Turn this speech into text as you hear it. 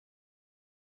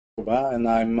And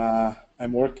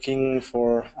I'm working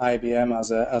for IBM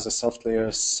as a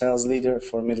Softlayer sales leader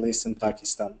for Middle East and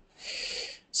Pakistan.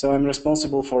 So I'm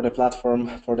responsible for the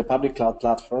platform, for the public cloud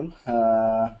platform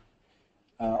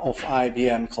of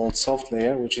IBM called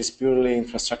Softlayer, which is purely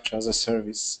infrastructure as a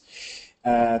service.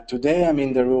 Today I'm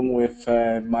in the room with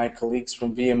my colleagues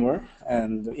from VMware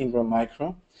and Ingram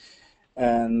Micro.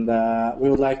 And we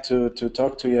would like to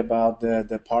talk to you about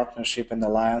the partnership and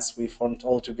alliance we formed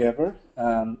all together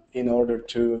in order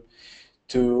to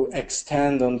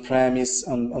extend on-premise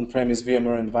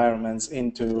VMware environments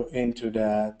into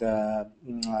the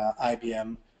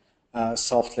IBM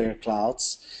Softlayer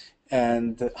clouds,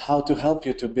 and how to help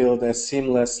you to build a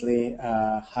seamlessly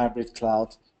hybrid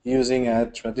cloud using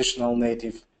a traditional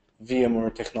native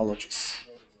VMware technologies.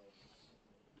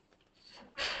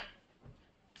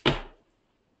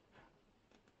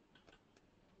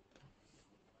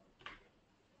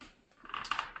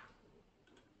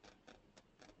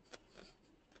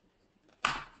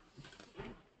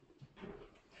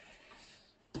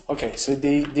 Okay, so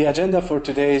the agenda for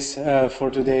today's call, for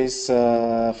today's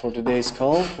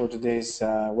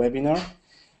webinar,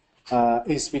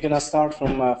 is we're gonna start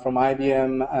from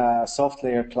IBM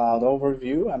Softlayer Cloud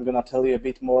overview. I'm gonna tell you a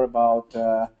bit more about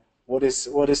what is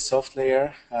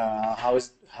Softlayer, how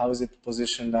is it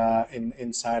positioned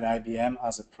inside IBM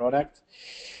as a product.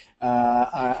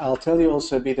 I'll tell you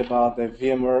also a bit about the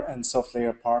VMware and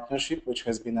Softlayer partnership, which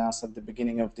has been asked at the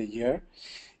beginning of the year.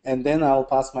 And then I'll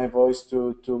pass my voice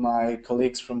to my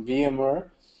colleagues from VMware,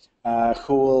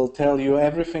 who will tell you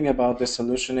everything about the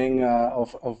solutioning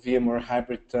of VMware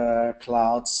hybrid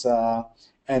clouds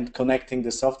and connecting the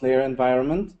Softlayer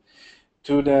environment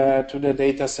to the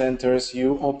data centers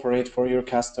you operate for your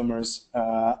customers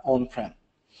on-prem.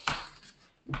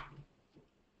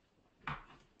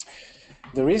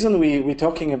 The reason we're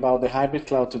talking about the hybrid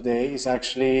cloud today is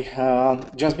actually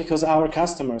just because our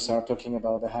customers are talking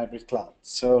about the hybrid cloud.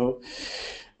 So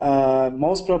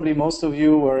most of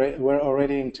you were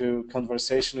already into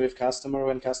conversation with customer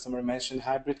when customer mentioned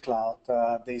hybrid cloud.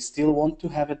 They still want to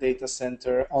have a data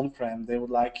center on-prem. They would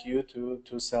like you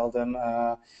to sell them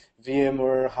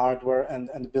VMware hardware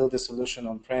and build a solution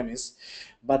on-premise,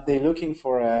 but they're looking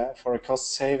for a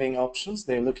cost-saving options.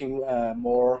 They're looking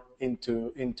more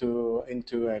into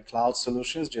cloud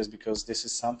solutions, just because this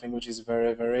is something which is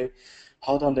very, very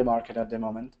hot on the market at the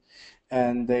moment.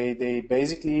 And they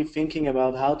basically thinking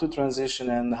about how to transition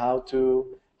and how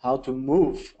to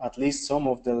move at least some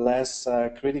of the less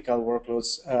critical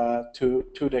workloads to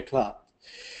the cloud.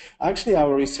 Actually,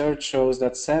 our research shows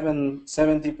that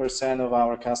 70% of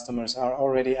our customers are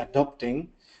already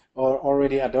adopting or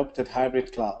already adopted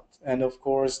hybrid cloud. And of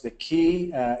course, the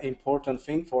key important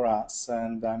thing for us,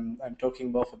 and I'm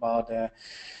talking both about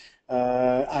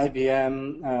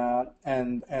IBM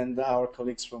and our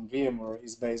colleagues from VMware,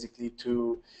 is basically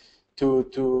to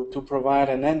provide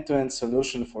an end-to-end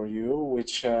solution for you,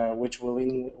 which will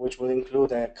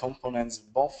include components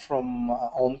both from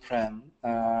on-prem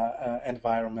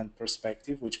environment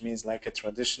perspective, which means like a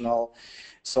traditional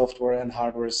software and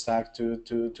hardware stack to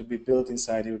be built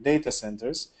inside your data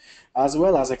centers, as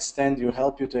well as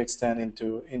help you to extend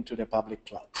into the public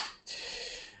cloud.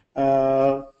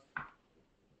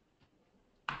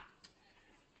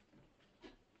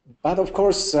 But of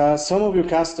course, some of your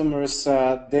customers,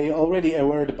 they already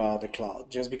aware about the cloud,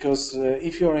 just because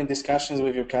if you're in discussions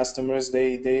with your customers,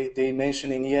 they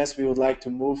mentioning, yes, we would like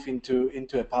to move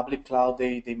into a public cloud.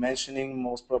 They mentioning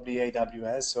most probably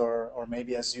AWS or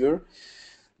maybe Azure.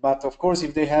 But of course,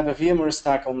 if they have a VMware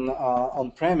stack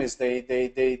on premise, they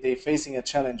facing a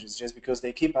challenges, just because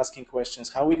they keep asking questions.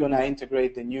 How are we going to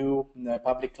integrate the new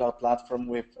public cloud platform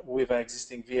with an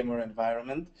existing VMware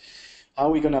environment? How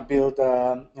are we going to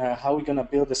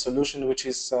build a solution which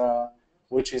is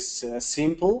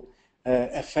simple,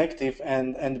 effective,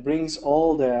 and brings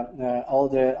all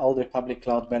the public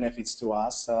cloud benefits to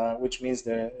us, which means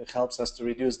that it helps us to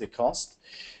reduce the cost,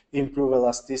 improve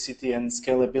elasticity and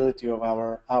scalability of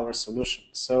our solution.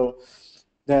 So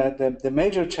the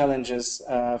major challenges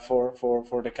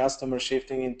for the customer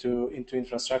shifting into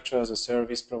infrastructure as a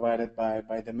service provided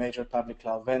by the major public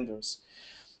cloud vendors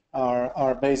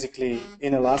are basically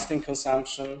inelastic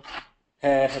consumption,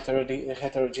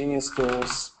 heterogeneous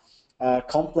tools,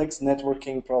 complex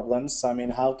networking problems. I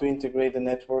mean, how to integrate the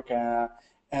network and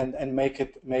make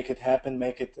it happen,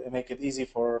 make it easy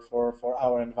for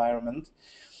our environment.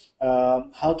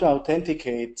 How to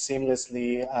authenticate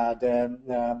seamlessly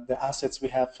the assets we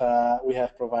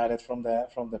have provided from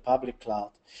the public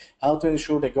cloud. How to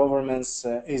ensure the governance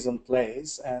is in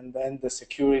place, and then the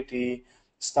security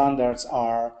standards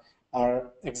are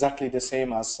are exactly the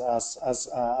same as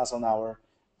on our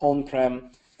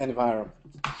on-prem environment.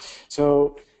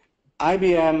 So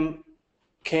IBM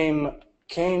came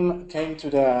to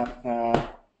the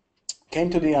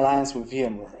alliance with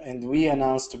VMware, and we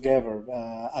announced together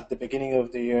at the beginning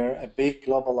of the year a big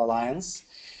global alliance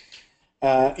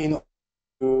in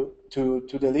to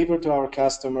deliver to our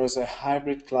customers a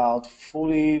hybrid cloud,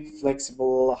 fully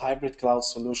flexible hybrid cloud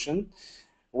solution,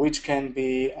 which can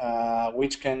be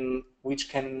which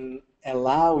can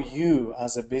allow you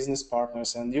as a business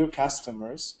partners and your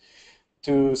customers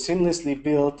to seamlessly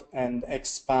build and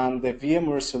expand the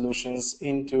VMware solutions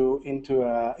into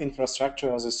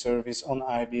infrastructure as a service on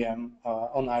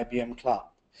IBM Cloud.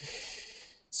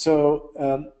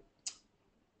 So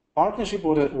partnership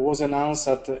was announced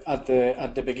at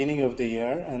the beginning of the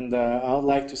year, and I would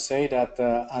like to say that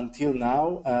until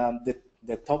now,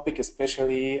 the topic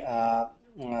especially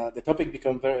the topic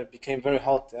became very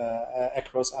hot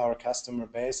across our customer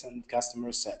base and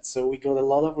customer set. So we got a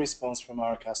lot of response from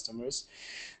our customers.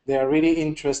 They are really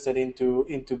interested into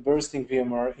bursting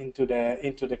VMware into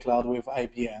the cloud with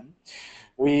IBM.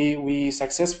 We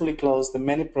successfully closed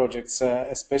many projects,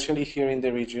 especially here in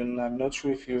the region. I'm not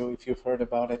sure if you've heard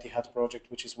about Etihad project,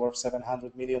 which is worth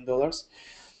 $700 million.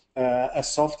 A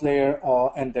Softlayer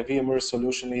and the VMware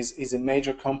solution is a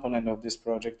major component of this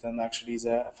project, and actually is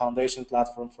a foundation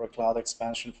platform for cloud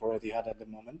expansion for Etihad at the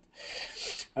moment.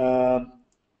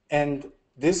 And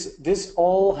this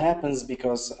all happens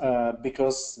because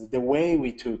the way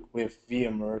we took with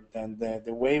VMware and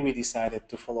the way we decided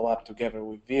to follow up together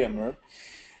with VMware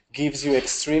gives you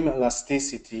extreme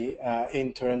elasticity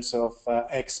in terms of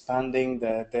expanding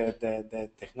the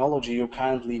technology you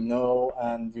currently know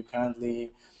and you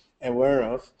currently aware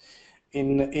of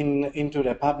into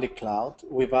the public cloud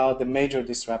without the major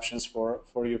disruptions for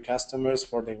your customers,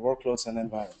 for their workloads and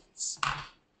environments.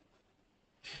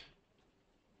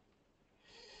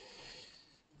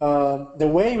 The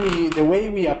way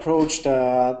we approached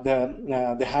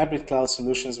the hybrid cloud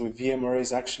solutions with VMware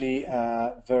is actually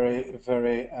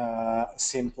very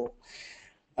simple.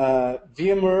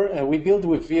 VMware, we built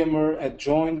with VMware a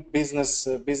joint business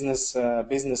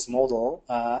model,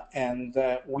 and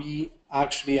we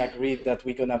actually agreed that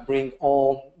we're gonna bring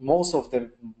most of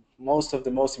the most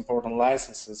important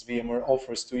licenses VMware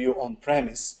offers to you on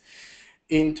premise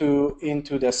into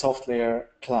the Softlayer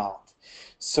cloud.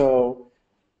 So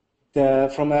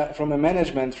from a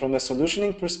management, from a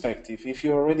solutioning perspective, if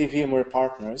you're already VMware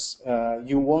partners,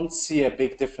 you won't see a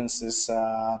big differences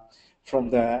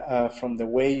from the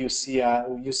way you see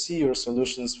your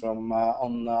solutions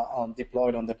on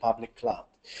deployed on the public cloud.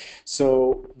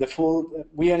 So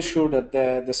we ensure that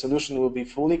the solution will be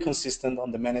fully consistent on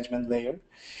the management layer.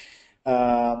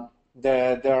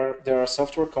 There are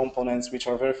software components which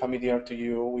are very familiar to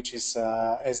you, which is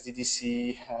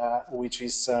SDDC, which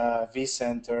is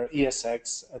vCenter,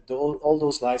 ESX. All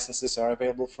those licenses are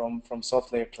available from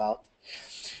Softlayer Cloud.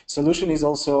 Solution is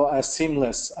also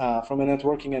seamless from a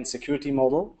networking and security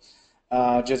model,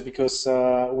 just because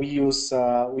we use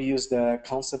the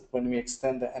concept when we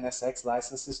extend the NSX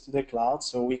licenses to the cloud,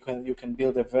 so you can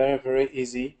build a very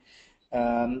easy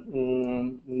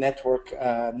network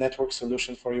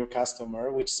solution for your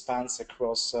customer, which spans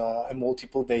across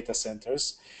multiple data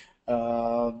centers,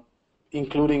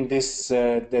 including the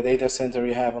data center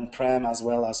you have on-prem as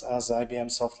well as IBM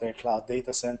Softlayer Cloud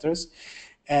data centers,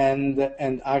 and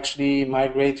actually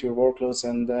migrate your workloads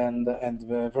and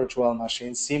virtual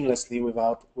machines seamlessly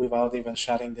without even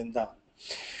shutting them down.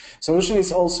 Solution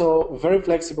is also very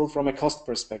flexible from a cost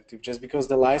perspective, just because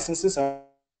the licenses are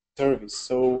service.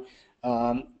 So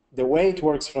the way it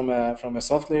works from a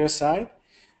Softlayer side,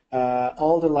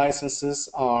 all the licenses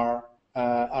are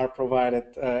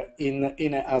provided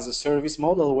as a service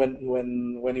model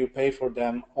when you pay for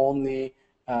them only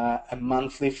a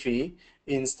monthly fee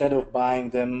instead of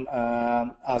buying them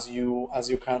as you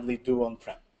currently do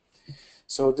on-prem.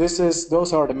 So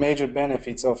those are the major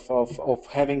benefits of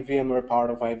having VMware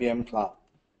part of IBM Cloud.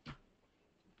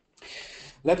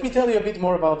 Let me tell you a bit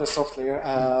more about the Softlayer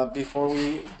before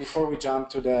we jump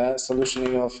to the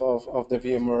solutioning of the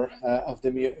VMware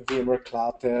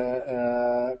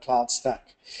cloud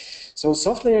stack. So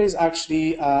Softlayer is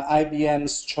actually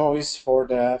IBM's choice for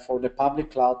the public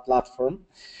cloud platform,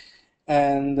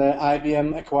 and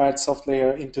IBM acquired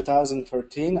Softlayer in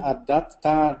 2013. At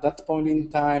that point in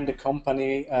time, the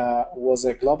company was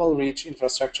a global reach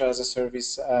infrastructure as a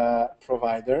service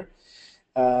provider,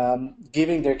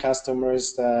 giving their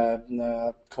customers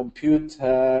compute,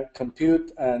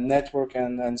 network,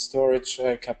 and storage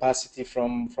capacity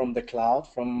from the cloud,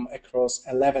 from across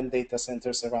 11 data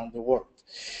centers around the world.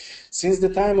 Since the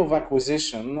time of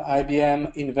acquisition,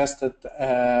 IBM invested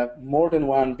more than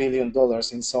 $1 billion in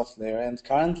Softlayer, and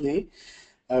currently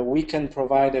we can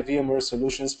provide a VMware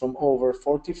solutions from over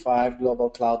 45 global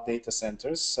cloud data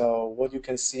centers. So what you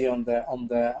can see on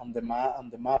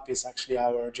the map is actually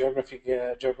our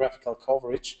geographical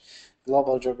coverage,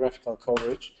 global geographical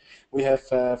coverage. We have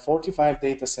 45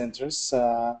 data centers.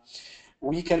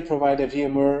 We can provide a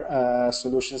VMware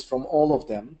solutions from all of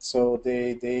them. So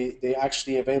they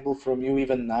actually available from you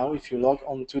even now. If you log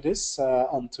onto this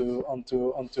onto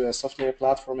a Softlayer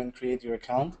platform and create your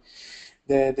account,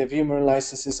 the VMware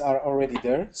licenses are already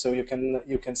there, so you can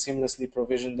seamlessly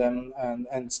provision them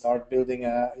and start building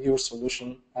your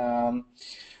solution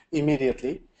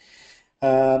immediately.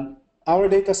 Our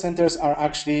data centers are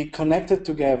actually connected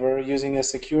together using a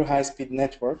secure high-speed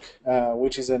network,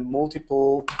 which is a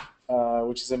multiple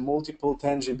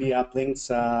 10 GB uplinks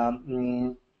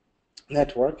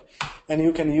network, and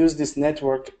you can use this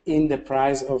network in the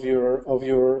price of your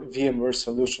VMware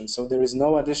solution. So there is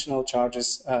no additional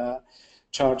charges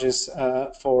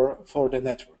for the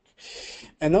network.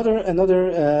 Another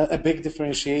a big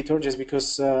differentiator, just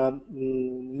because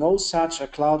no such a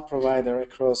cloud provider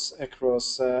across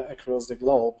the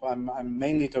globe. I'm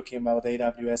mainly talking about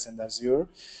AWS and Azure.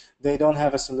 They don't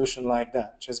have a solution like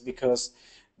that, just because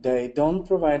they don't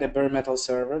provide a bare metal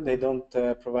server. They don't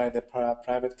provide the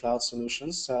private cloud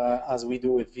solutions as we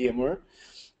do with VMware,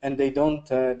 and they don't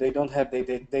have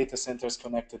the data centers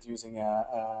connected using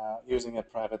a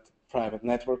private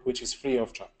network, which is free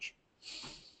of charge.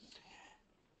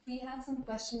 We have some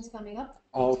questions coming up.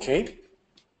 Okay.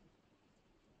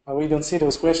 We don't see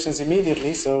those questions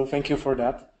immediately, so thank you for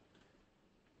that.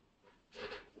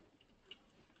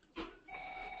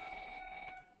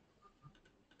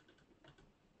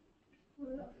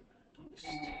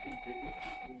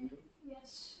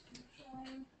 Yes.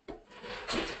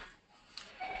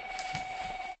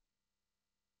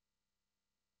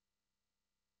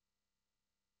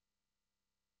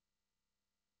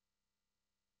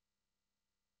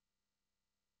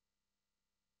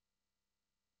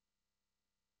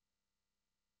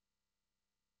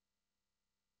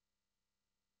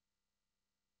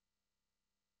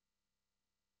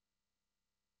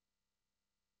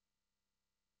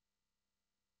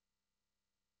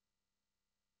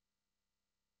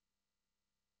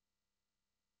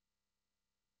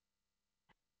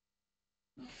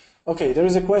 Okay, there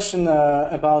is a question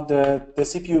about the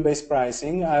CPU-based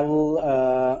pricing. I will,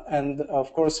 and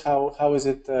of course, how is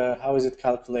it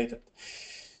calculated?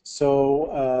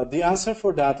 So the answer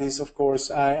for that is, of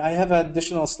course, I have an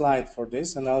additional slide for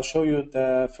this, and I'll show you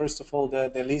first of all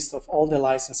the list of all the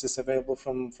licenses available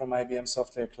from IBM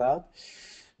Softlayer Cloud.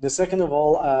 The second of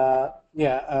all,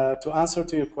 to answer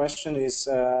to your question is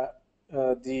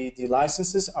the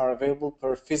licenses are available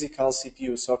per physical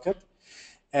CPU socket.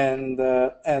 And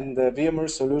the VMware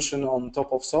solution on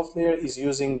top of Softlayer is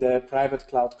using the private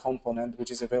cloud component, which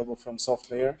is available from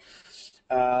Softlayer.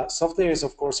 Softlayer is,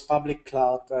 of course, public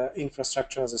cloud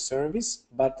infrastructure as a service,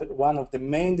 but one of the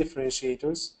main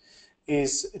differentiators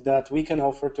is that we can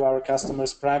offer to our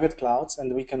customers private clouds,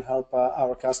 and we can help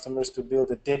our customers to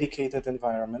build a dedicated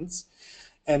environments.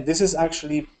 And this is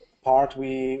actually part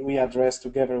we address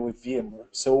together with VMware.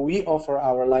 So we offer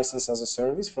our license as a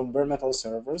service from bare metal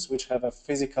servers, which have a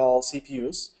physical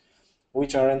CPUs,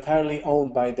 which are entirely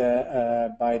owned by the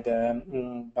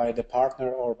partner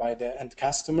or by the end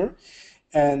customer,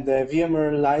 and the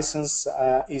VMware license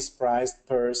is priced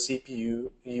per CPU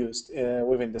used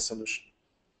within the solution.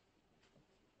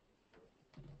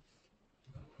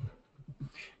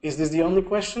 Is this the only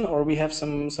question, or we have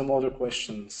some other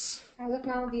questions? As of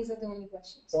now, these are the only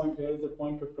questions. There is a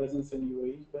point of presence in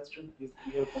UAE question. Is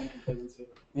there a point of presence here?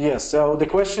 Yes. So the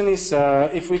question is,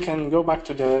 if we can go back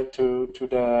to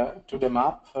the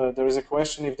map. There is a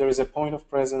question if there is a point of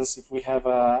presence. If we have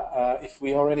if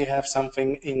we already have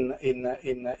something in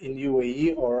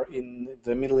UAE or in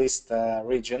the Middle East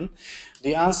region.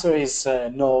 The answer is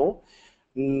no.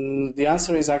 The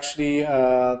answer is actually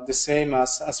the same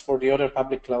as for the other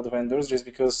public cloud vendors, just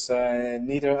because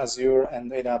neither Azure and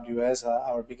AWS,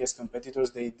 our biggest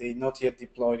competitors, they not yet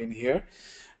deployed in here.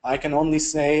 I can only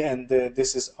say, and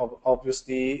this is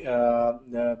obviously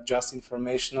just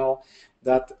informational,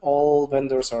 that all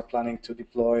vendors are planning to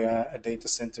deploy data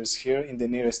centers here in the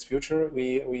nearest future.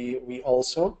 We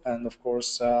also, and of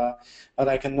course, but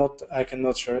I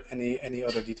cannot share any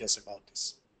other details about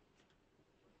this.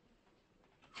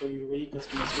 So UAE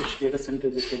customers, which data center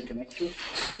they can connect to?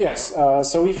 Yes.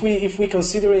 So if we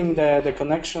considering the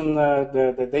connection,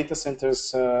 the data centers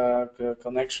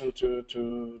connection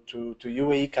to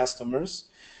UAE customers,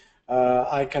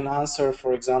 I can answer,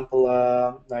 for example,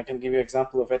 I can give you an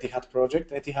example of Etihad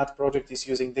project. Etihad project is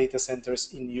using data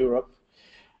centers in Europe.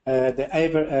 The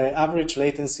average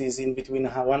latency is in between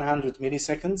 100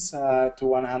 milliseconds to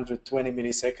 120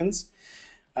 milliseconds.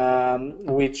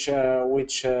 Which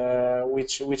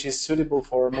is suitable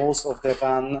for most of the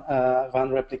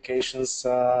WAN replications,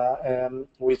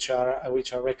 which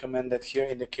are recommended here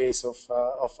in the case of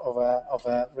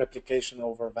a replication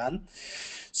over WAN.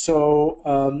 So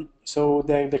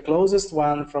the closest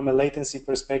one from a latency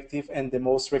perspective and the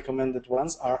most recommended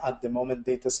ones are at the moment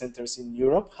data centers in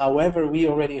Europe. However, we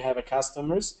already have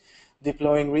customers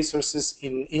deploying resources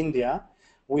in India.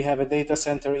 We have a data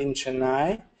center in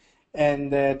Chennai.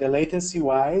 And the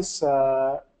latency-wise,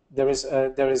 the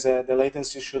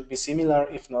latency should be similar,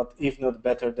 if not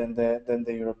better than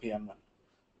the European one.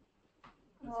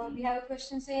 We have a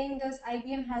question saying, does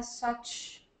IBM has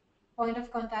such point of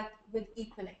contact with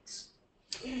Equinix?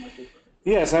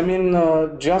 Yes, I mean,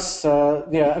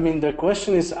 yeah, I mean, the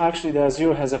question is actually the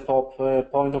Azure has a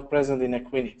point of presence in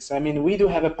Equinix. I mean, we do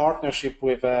have a partnership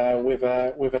with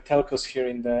telcos here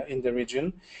in the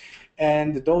region.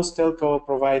 And those telco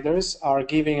providers are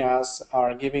giving us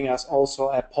also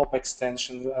a POP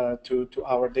extension to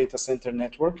our data center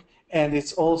network, and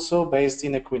it's also based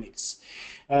in Equinix.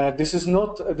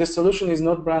 The solution is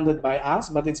not branded by us,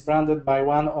 but it's branded by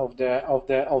one of the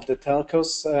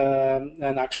telcos,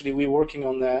 and actually we're working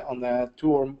on the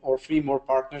 2 or 3 more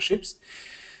partnerships.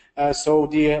 So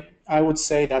I would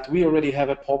say that we already have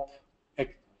a POP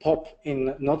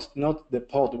in not the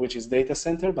pod, which is data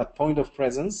center, but point of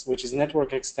presence, which is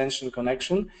network extension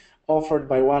connection, offered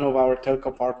by one of our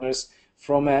telco partners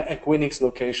from a Equinix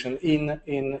location in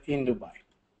Dubai.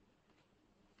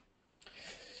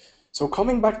 So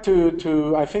coming back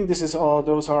to I think this is all.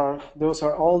 Those are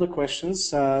all the questions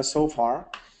so far.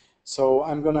 So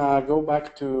I'm gonna go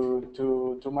back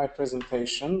to my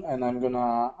presentation, and I'm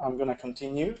gonna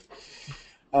continue.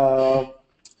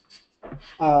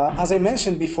 As I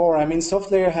mentioned before, I mean,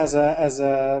 Softlayer has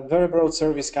a very broad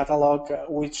service catalog,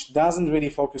 which doesn't really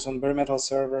focus on bare metal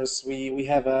servers. We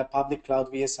have a public cloud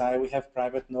VSI, we have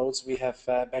private nodes, we have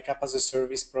backup as a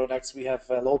service products, we have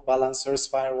load balancers,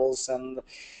 firewalls,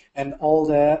 and all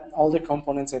the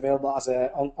components available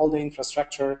all the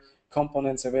infrastructure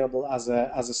components available as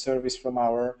a service from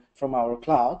our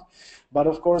cloud. But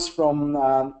of course, from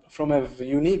a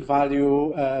unique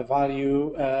value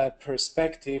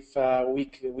perspective,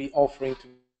 we offering to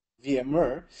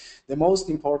VMware, the most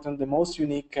important, the most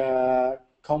unique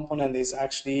component is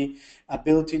actually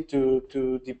ability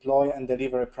to deploy and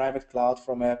deliver a private cloud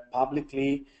from a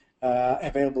publicly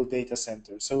available data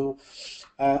center. So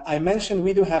I mentioned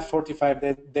we do have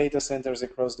 45 data centers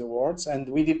across the world, and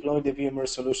we deploy the VMware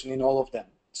solution in all of them.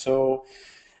 So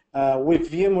with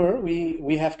VMware,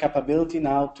 we have capability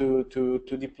now to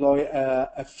deploy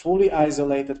a fully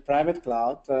isolated private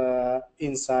cloud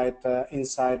inside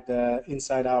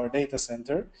our data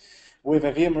center, with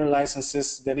a VMware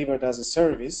licenses delivered as a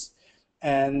service,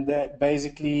 and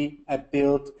basically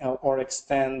build or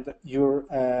extend your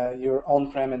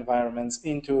on-prem environments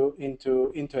into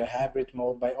a hybrid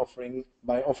mode by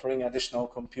offering additional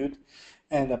compute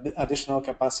and additional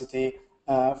capacity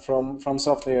from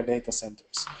Softlayer data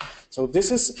centers. So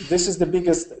this is the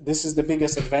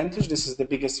biggest advantage. This is the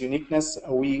biggest uniqueness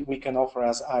we can offer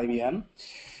as IBM.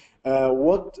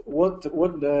 What's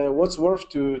worth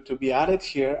to be added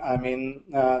here? I mean,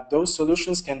 those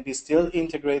solutions can be still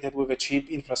integrated with a cheap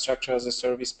infrastructure as a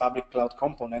service public cloud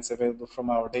components available from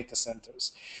our data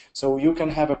centers. So you can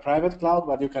have a private cloud,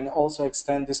 but you can also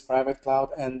extend this private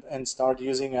cloud and start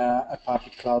using a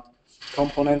public cloud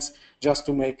components just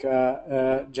to make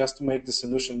the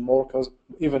solution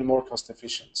even more cost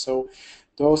efficient. So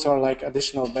those are like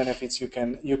additional benefits you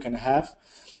can have.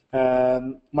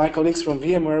 My colleagues from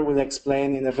VMware will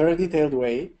explain in a very detailed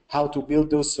way how to build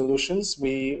those solutions.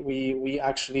 We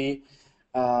actually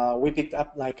picked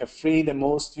up like the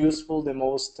most useful, the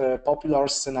most popular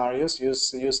scenarios,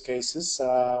 use cases.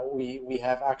 We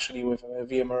have actually with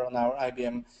VMware on our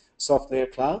IBM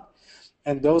Softlayer cloud,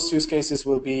 and those use cases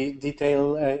will be very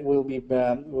detailed. Will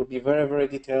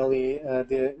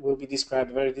be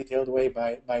described very detailed way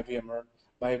by VMware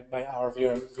by our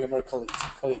VMware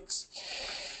colleagues.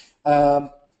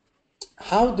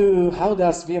 How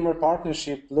does VMware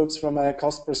partnership looks from a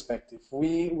cost perspective?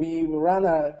 We run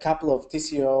a couple of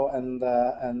TCO and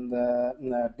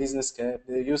business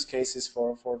use cases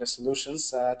for the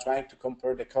solutions, trying to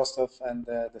compare the cost of and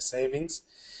the savings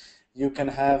you can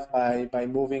have by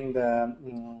moving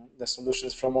the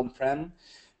solutions from on-prem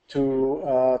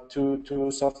to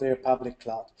Softlayer public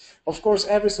cloud. Of course,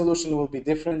 every solution will be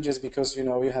different just because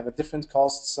you have a different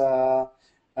costs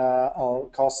or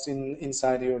costs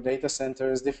inside your data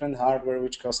centers, different hardware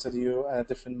which costed you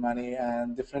different money,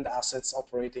 and different assets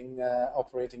operating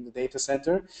the data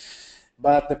center.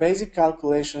 But the basic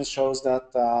calculation shows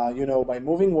that by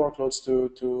moving workloads to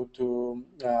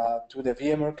the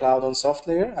VMware cloud on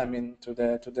Softlayer, I mean to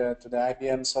the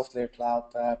IBM Softlayer cloud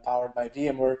powered by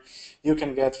VMware, you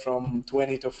can get from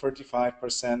 20 to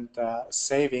 35%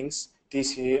 savings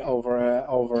TC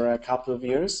over a couple of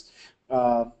years.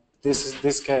 This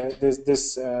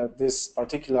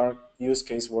particular use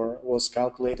case was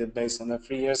calculated based on a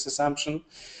 3 years assumption.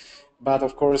 But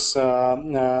of course,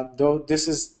 though this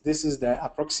is the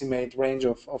approximate range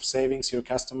of savings your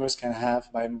customers can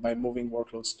have by moving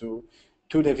workloads to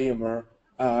the VMware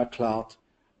cloud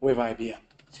with IBM.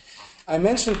 I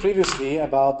mentioned previously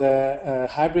about the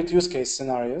hybrid use case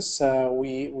scenarios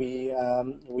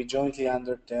we jointly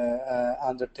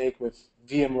undertake with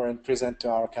VMware and present to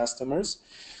our customers.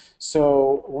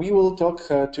 So we will talk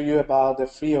to you about the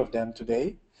 3 of them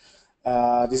today.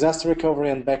 Disaster recovery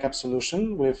and backup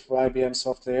solution with IBM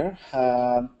Softlayer,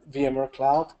 VMware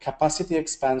Cloud, capacity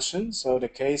expansion, so the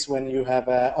case when you have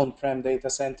an on-prem data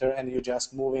center and you're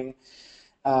just moving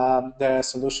the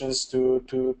solutions to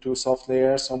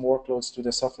Softlayer, some workloads to the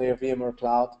Softlayer VMware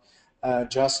Cloud,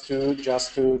 just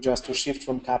to shift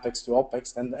from CapEx to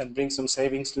OpEx and bring some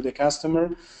savings to the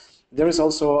customer. There is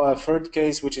also a third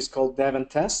case which is called dev and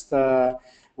test,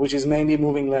 which is mainly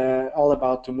moving all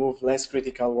about to move less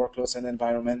critical workloads and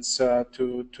environments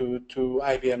to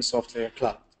IBM Softlayer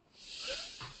Cloud.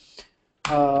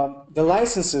 The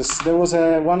licenses, there was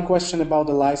one question about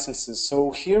the licenses.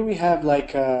 So here we have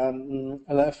like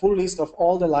a full list of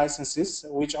all the licenses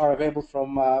which are available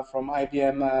from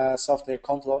IBM Softlayer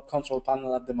control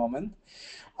panel at the moment.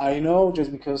 I know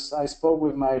just because I spoke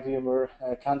with my VMware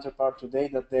counterpart today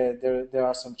that there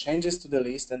are some changes to the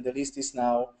list, and the list is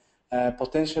now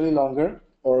potentially longer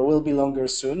or will be longer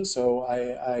soon. So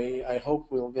I hope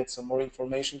we'll get some more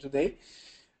information today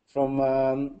from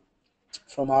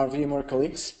our VMware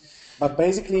colleagues. But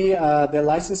basically, the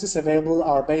licenses available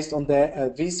are based on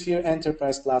the vSphere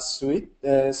Enterprise Plus suite,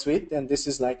 and this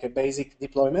is like a basic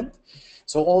deployment.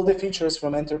 So all the features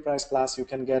from Enterprise Plus you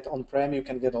can get on-prem, you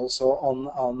can get also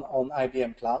on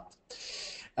IBM Cloud.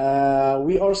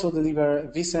 We also deliver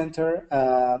vCenter.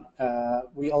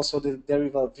 We also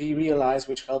deliver vRealize,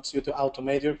 which helps you to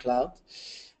automate your cloud.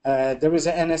 There is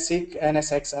an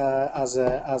NSX as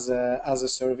a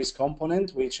service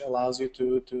component, which allows you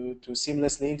to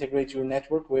seamlessly integrate your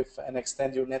network with and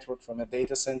extend your network from a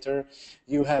data center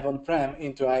you have on-prem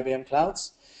into IBM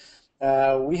clouds.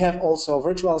 We have also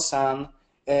virtual SAN,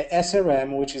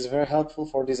 SRM, which is very helpful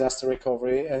for disaster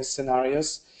recovery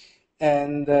scenarios,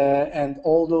 and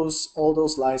all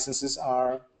those licenses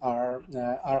are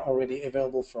already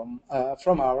available from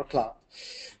our cloud.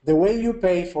 The way you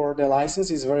pay for the license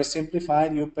is very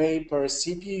simplified. You pay per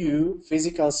CPU,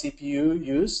 physical CPU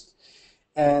used,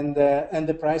 and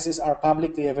the prices are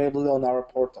publicly available on our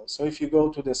portal. So if you go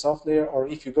to the Softlayer or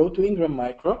if you go to Ingram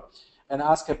Micro and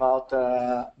ask about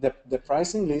the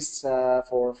pricing lists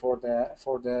for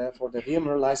the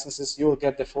VMware licenses, you will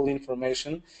get the full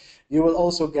information. You will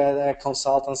also get a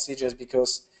consultancy just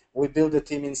because we build a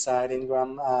team inside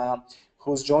Ingram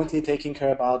who's jointly taking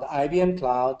care about IBM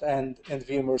Cloud and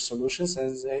VMware solutions,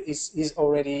 and is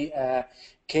already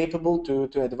capable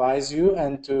to advise you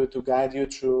and to guide you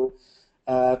through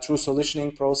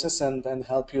solutioning process and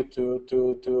help you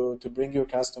to bring your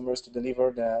customers to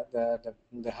deliver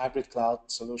the hybrid cloud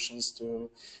solutions to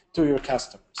your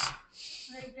customers.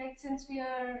 Right, Greg, since we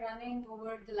are running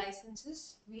over the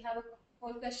licenses, we have a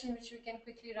whole question which we can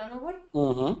quickly run over.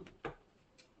 Mm-hmm.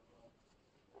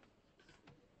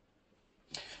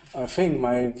 I think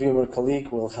my viewer colleague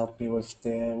will help me with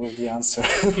the answer,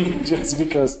 just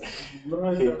because. No,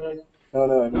 it's all right.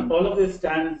 No, I mean, all of this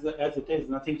stands as it is.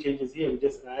 Nothing changes here. We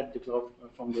just add the cloud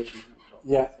foundation.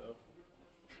 Yeah.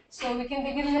 So we can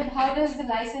begin with how does the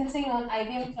licensing on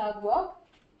IBM Cloud work?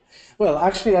 Well,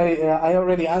 actually, I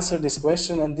already answered this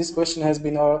question, and this question has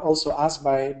been also asked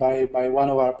by one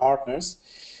of our partners.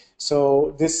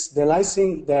 So the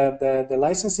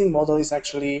licensing model is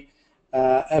actually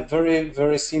a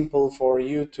very simple for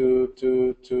you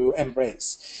to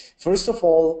embrace. First of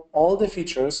all the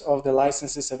features of the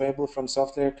licenses available from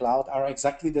Softlayer Cloud are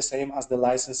exactly the same as the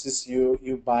licenses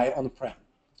you buy on-prem.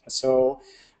 So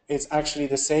it's actually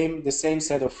the same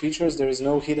set of features. There is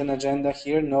no hidden agenda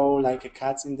here, no like a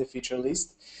cuts in the feature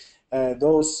list.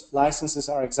 Those licenses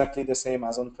are exactly the same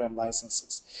as on-prem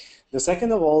licenses. The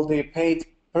second of all, the paid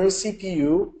per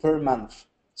CPU per month.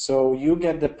 So you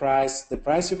get the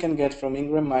price you can get from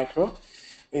Ingram Micro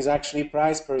is actually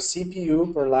price per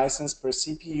CPU, per license, per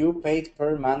CPU paid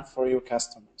per month for your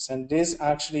customers. And this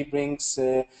actually brings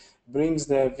the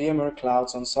VMware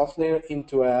clouds on Softlayer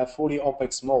into a fully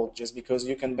OpEx mode, just because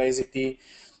you can basically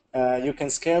you can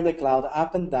scale the cloud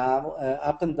up and down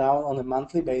on a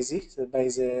monthly basis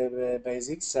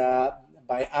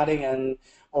by adding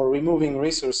or removing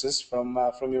resources from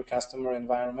your customer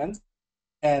environment.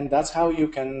 And that's how you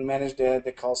can manage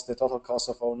the total cost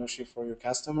of ownership for your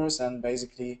customers, and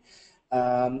basically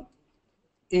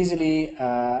easily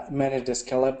manage the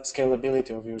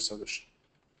scalability of your solution.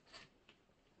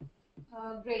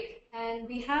 Great. And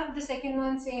we have the second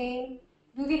one saying,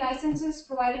 do the licenses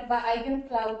provided by IBM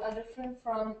Cloud are different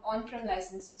from on-prem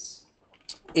licenses?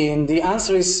 And the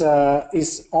answer is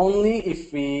only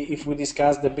if we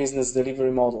discuss the business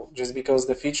delivery model, just because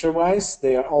the feature-wise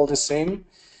they are all the same.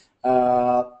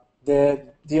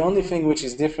 The only thing which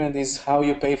is different is how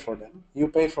you pay for them. You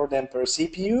pay for them per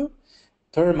CPU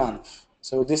per month.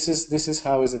 So this is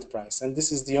how is it priced, and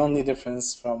this is the only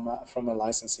difference from a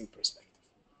licensing perspective.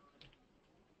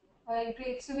 All right,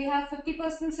 great. So we have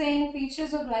 50% saying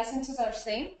features of licenses are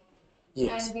same.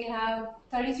 Yes. And we have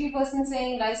 33%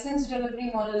 saying license delivery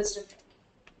model is different.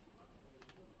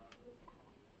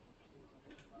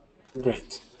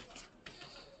 Great.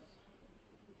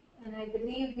 And I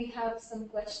believe we have some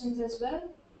questions as well.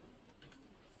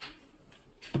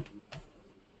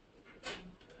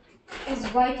 Is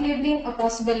white labeling a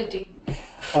possibility?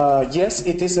 Yes,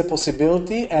 it is a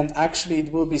possibility, and actually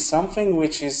it will be something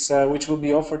which will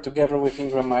be offered together with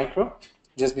Ingram Micro,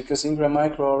 just because Ingram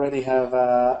Micro already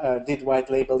did white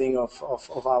labeling of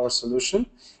our solution,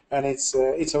 and it's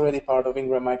already part of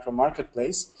Ingram Micro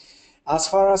Marketplace. As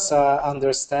far as I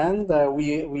understand,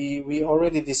 we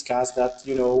already discussed that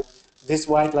this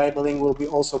white labeling will be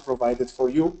also provided for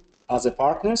you as a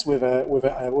partners with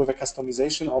a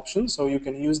customization option, so you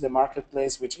can use the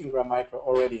marketplace which Ingram Micro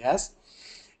already has.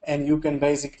 And you can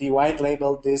basically white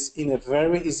label this in a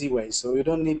very easy way. So you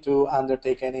don't need to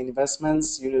undertake any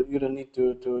investments. You don't need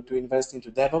to invest into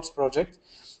DevOps project.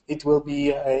 It will be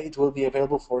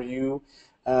available for you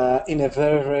in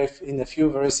a few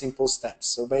very simple steps.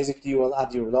 So basically, you will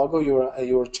add your logo.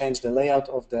 You will change the layout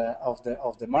of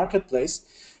the marketplace.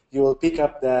 You will pick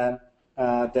up the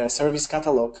service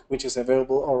catalog, which is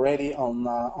available already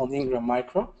on Ingram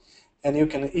Micro. And you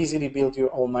can easily build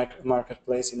your own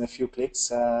marketplace in a few clicks.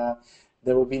 There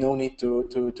will be no need to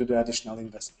do additional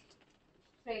investment.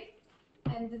 Great.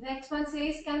 And the next one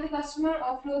says, can the customer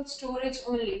offload storage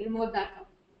only, remote backup?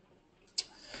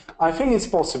 I think it's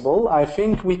possible. I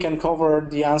think we can cover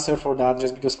the answer for that,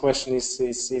 just because question is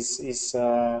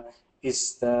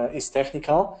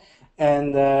technical,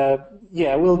 and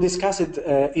yeah, we'll discuss it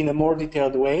in a more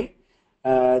detailed way.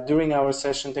 During our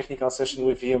technical session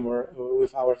with VMware,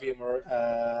 with our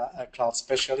VMware cloud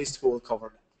specialist, who will cover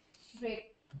that. Great.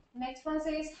 Next one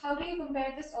says, how do you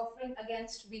compare this offering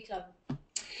against vCloud?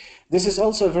 This is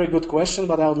also a very good question,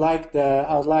 but I would like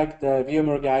the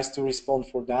VMware guys to respond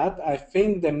for that. I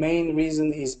think the main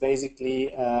reason is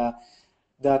basically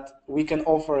that we can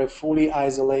offer a fully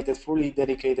isolated, fully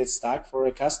dedicated stack for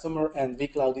a customer, and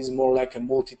vCloud is more like a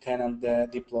multi-tenant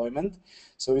deployment.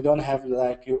 So we don't have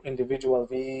like your individual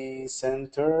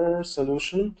vCenter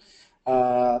solution,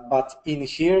 but in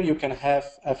here you can have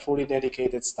a fully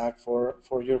dedicated stack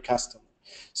for your customer.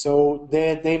 So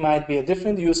they might be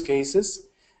different use cases,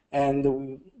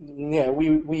 and yeah,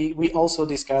 we also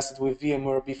discussed it with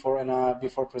VMware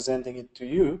before presenting it to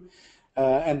you,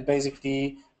 and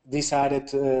basically decided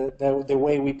the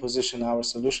way we position our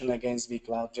solution against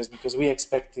vCloud, just because we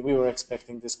were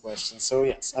expecting this question. So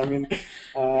yes, I mean,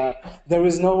 the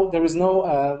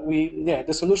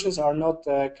solutions are not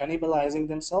cannibalizing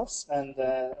themselves, and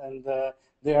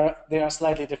they are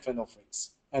slightly different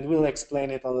offerings, and we'll explain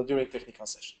it during technical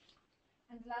session.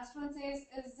 And the last one says,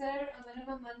 is there a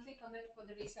minimum monthly commit for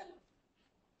the reseller?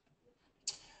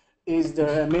 Is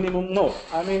there a minimum? No.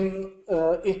 I mean,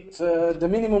 the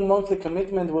minimum monthly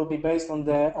commitment will be based on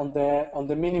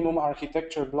the minimum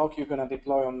architecture block you're going to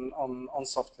deploy on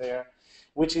Softlayer,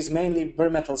 which is mainly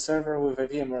bare metal server with a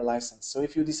VMware license. So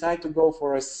if you decide to go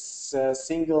for a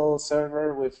single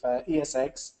server with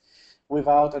ESX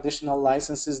without additional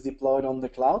licenses deployed on the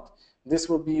cloud, this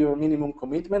will be your minimum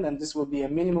commitment, and this will be a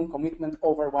minimum commitment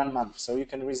over 1 month. So you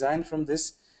can resign from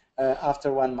this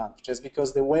after 1 month, just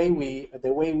because the way we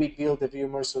build the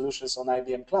VMware solutions on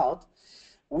IBM Cloud,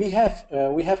 we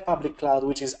have public cloud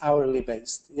which is hourly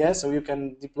based. Yeah, so you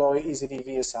can deploy easily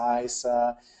VSIs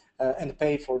and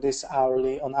pay for this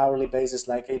on hourly basis,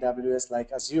 like AWS,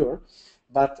 like Azure.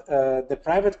 But the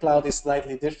private cloud is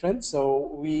slightly different.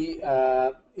 So we,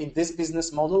 in this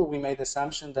business model, we made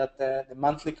assumption that the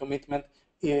monthly commitment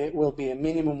will be a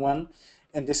minimum one,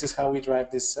 and this is how we drive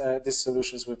these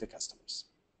solutions with the customers.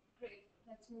 Great.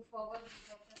 Let's move forward with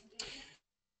the presentation.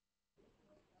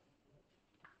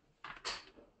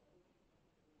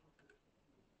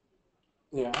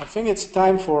 Yeah, I think it's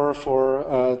time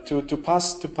to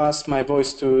pass my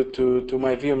voice to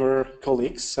my VMware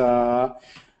colleagues.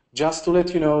 Just to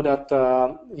let you know that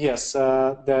yes,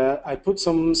 I put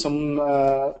some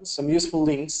useful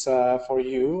links for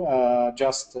you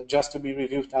just to be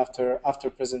reviewed after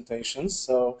presentations.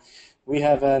 So we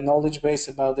have a knowledge base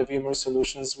about the VMware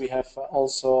solutions. We have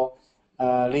also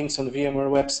links on VMware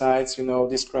websites,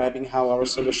 describing how our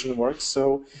solution works.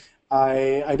 So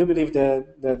I do believe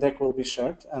the deck will be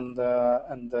shared, and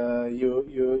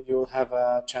you'll have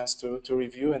a chance to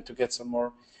review and to get some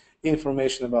more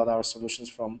information about our solutions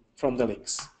from the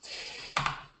links.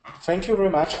 Thank you very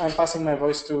much. I'm passing my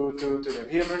voice to the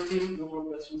VMware team. No more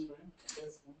questions for him?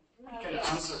 Can I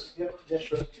answer? Yeah,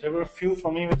 sure. There were a few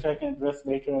for me which I can address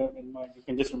later. You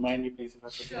can just remind me, please, if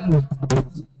that's okay.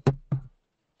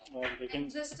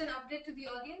 And just an update to the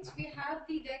audience, we have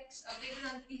the decks available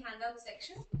under the handout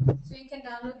section, so you can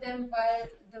download them while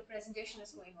the presentation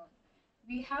is going on.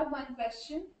 We have one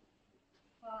question.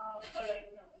 All right,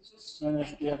 no, it's just. No,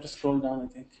 you have to scroll down, I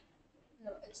think.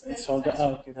 No, it's all the,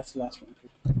 okay, that's the last one.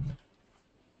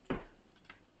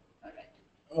 All right.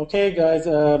 Okay, guys.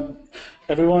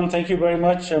 Everyone, thank you very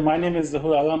much. My name is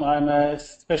Zahur Alam. I'm a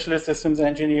specialist systems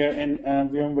engineer in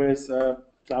VMware's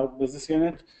Cloud Business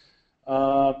Unit.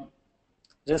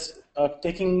 Just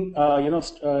taking,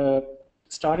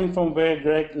 starting from where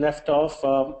Greg left off,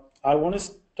 I want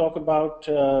to talk about,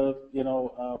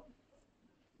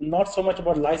 not so much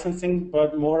about licensing,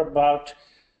 but more about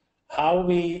how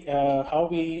does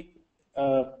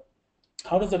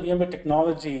the VMware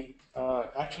technology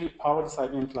actually power this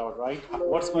IBM Cloud, right?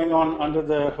 What's going on under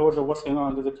the hood, or what's going on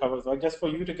under the covers, right? Just for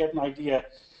you to get an idea.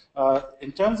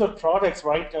 In terms of products,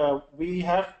 right, we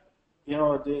have,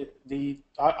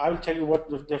 I'll tell you what,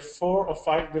 there are 4 or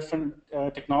 5 different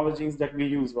technologies that we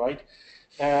use, right?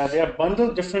 They are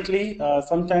bundled differently.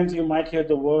 Sometimes you might hear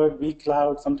the word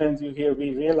vCloud, sometimes you hear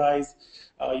vRealize.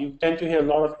 You tend to hear a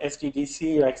lot of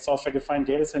SDDC, like software defined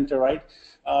data center, right?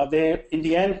 In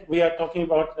the end, we are talking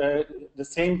about the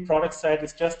same product set.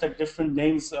 It's just like different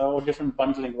names or different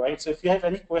bundling, right? So if you have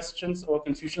any questions or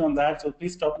confusion on that, so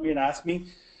please stop me and ask me.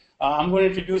 I'm going to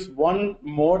introduce one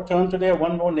more term today,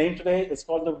 one more name today. It's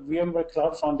called the VMware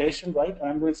Cloud Foundation, right?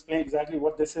 I'm going to explain exactly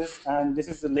what this is, and this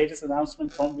is the latest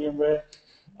announcement from VMware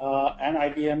and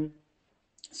IBM.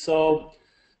 So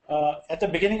at the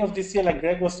beginning of this year, like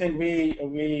Greg was saying, we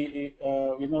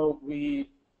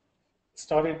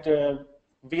started.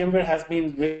 VMware has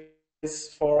been with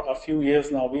this for a few years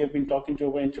now. We have been talking to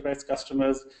our enterprise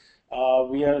customers.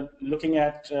 We are looking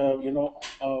at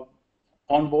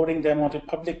onboarding them onto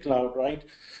public cloud, right?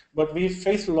 But we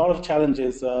face a lot of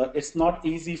challenges. It's not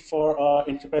easy for our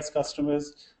enterprise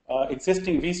customers,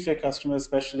 existing vSphere customers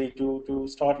especially, to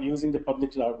start using the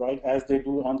public cloud, right, as they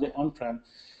do on the on-prem.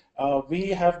 We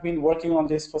have been working on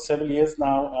this for several years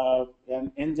now,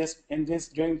 and in this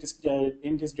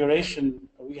duration,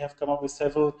 we have come up with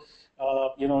several,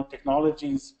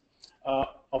 technologies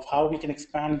of how we can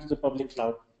expand the public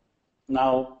cloud.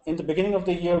 Now, in the beginning of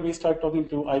the year, we started talking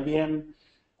to IBM,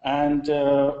 and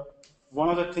one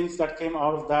of the things that came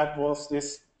out of that was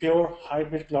this pure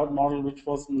hybrid cloud model, which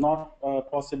was not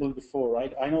possible before,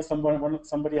 right? I know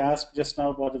somebody asked just now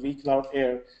about the vCloud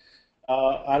Air.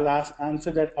 I'll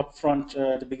answer that upfront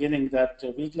at the beginning, that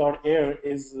vCloud Air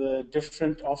is a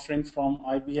different offering from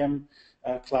IBM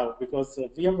Cloud, because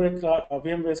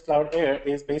VMware's Cloud Air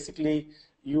is basically,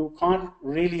 you can't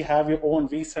really have your own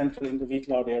vCentral in the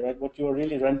vCloud Air, right? What you're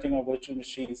really renting are virtual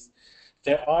machines.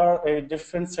 There are a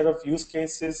different set of use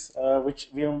cases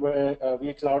which VMware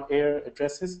vCloud Air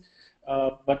addresses,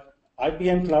 but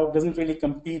IBM Cloud doesn't really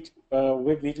compete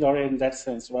with vCloud Air in that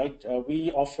sense, right?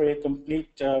 We offer a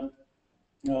complete a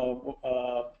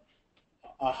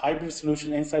hybrid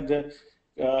solution inside the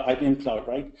IBM Cloud,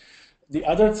 right? The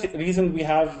other reason we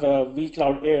have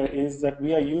vCloud Air is that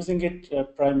we are using it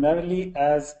primarily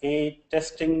as a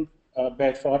testing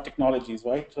bed for our technologies,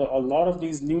 right? So a lot of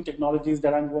these new technologies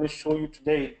that I'm going to show you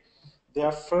today, they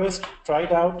are first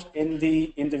tried out in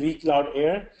the vCloud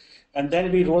Air, and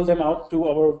then we roll them out to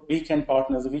our weekend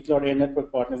partners, the vCloud Air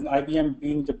network partners, and IBM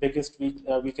being the biggest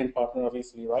weekend partner,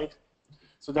 obviously, right?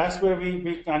 So that's where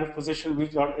we kind of position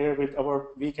vCloud Air with our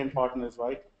weekend partners,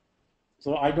 right?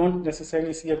 So I don't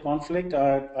necessarily see a conflict.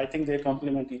 I think they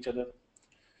complement each other.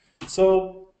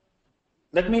 So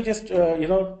let me just,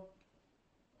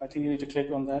 I think you need to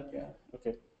click on that. Yeah.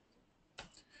 Okay.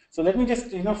 So let me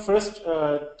just, first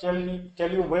tell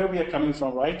you where we are coming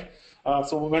from, right?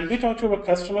 So when we talk to our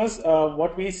customers,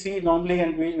 what we see normally,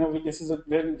 and this is a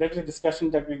regular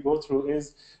discussion that we go through,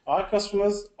 is our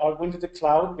customers are going to the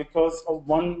cloud because of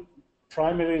one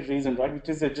primary reason, right, which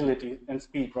is agility and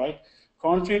speed, right?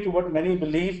 Contrary to what many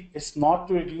believe, it's not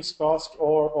to reduce cost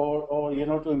or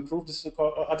to improve this.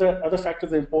 Other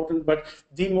factors are important, but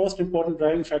the most important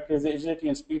driving factor is the agility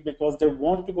and speed, because they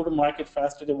want to go to market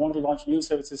faster, they want to launch new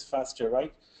services faster,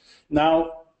 right?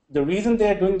 Now, the reason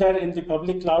they are doing that in the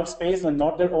public cloud space and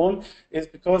not their own is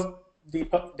because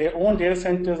their own data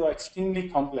centers are extremely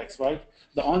complex, right?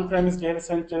 The on-premise data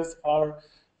centers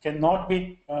cannot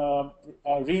be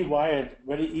rewired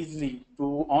very easily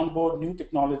to onboard new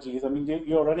technologies. I mean,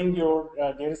 you're running your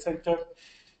data center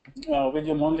with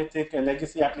your monolithic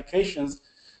legacy applications,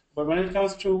 but when it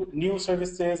comes to new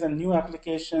services and new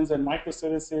applications and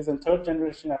microservices and third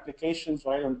generation applications,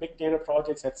 right, on big data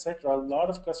projects, etc., a lot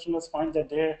of customers find that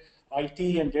their IT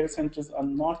and data centers are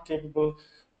not capable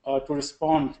to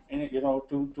respond,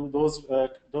 to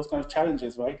those kind of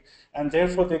challenges, right? And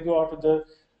therefore, they go out to the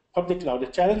public cloud. The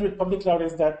challenge with public cloud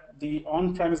is that the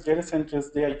on-premise data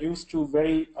centers, they are used to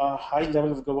very high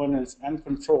level of governance and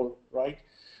control, right?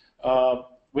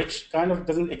 Which kind of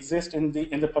doesn't exist in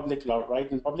the public cloud,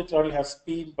 right? In public cloud, you have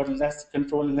speed, but less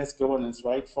control and less governance,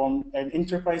 right? From an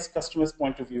enterprise customer's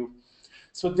point of view.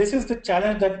 So this is the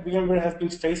challenge that VMware has been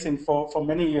facing for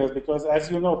many years, because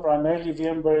as you know, primarily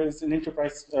VMware is an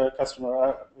enterprise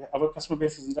customer. Our customer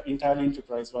base is entirely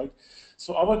enterprise, right?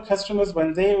 So our customers,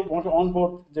 when they want to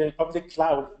onboard the public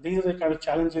cloud, these are the kind of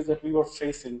challenges that we were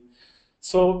facing.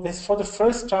 So it's for the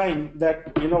first time that,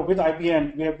 with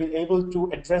IBM, we have been able to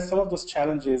address some of those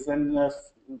challenges. And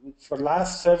for the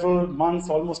last several months,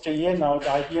 almost a year now, the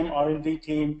IBM R&D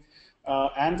team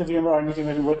and the VMware R&D team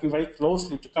have been working very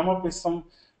closely to come up with some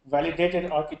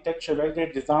validated architecture,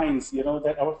 validated designs,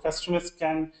 that our customers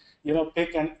can,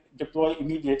 pick and deploy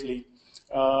immediately.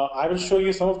 I will show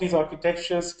you some of these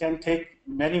architectures can take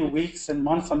many weeks and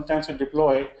months sometimes to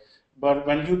deploy. But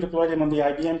when you deploy them on the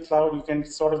IBM cloud, you can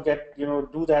sort of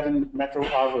do that in a matter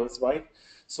of hours, right?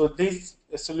 So these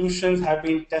solutions have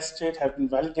been tested, have been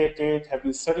validated, have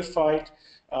been certified,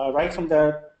 right from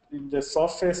the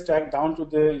software stack down to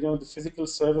the physical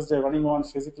servers they're running on,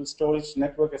 physical storage,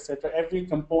 network, etc. Every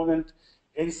component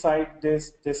inside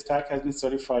this stack has been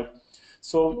certified.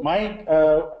 So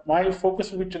my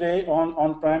focus will be today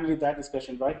on primarily that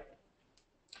discussion, right?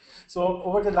 So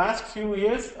over the last few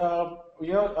years, a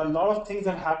lot of things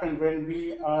have happened when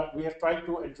we have tried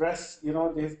to address,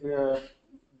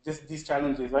 these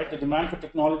challenges, right? The demand for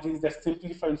technologies that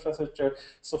simplify infrastructure.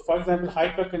 So, for example,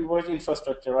 hyper-converged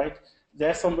infrastructure, right?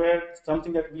 There's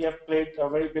something that we have played a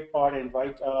very big part in,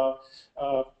 right?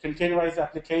 Containerized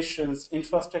applications,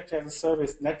 infrastructure as a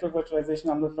service, network virtualization.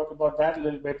 I'm going to talk about that a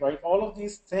little bit, right? All of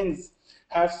these things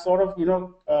have sort of,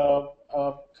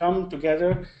 come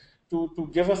together to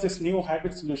give us this new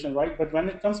hybrid solution, right? But when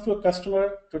it comes to a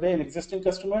customer today, an existing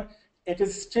customer, it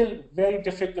is still very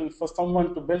difficult for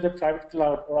someone to build a private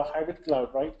cloud or a hybrid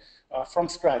cloud, right, from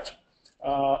scratch.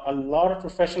 A lot of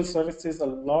professional services, a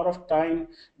lot of time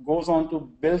goes on to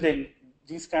building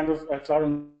these kind of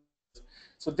cloud.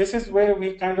 So this is where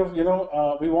we kind of,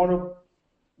 we want to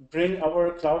bring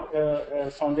our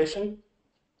cloud foundation.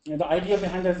 And the idea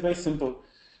behind that is very simple.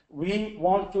 We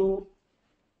want to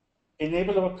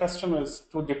enable our customers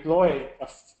to deploy a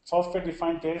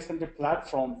software-defined data center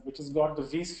platform, which has got the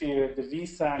vSphere, the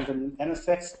vSAN, the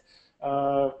NSX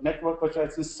network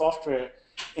virtualization software,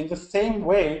 in the same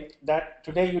way that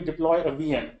today you deploy a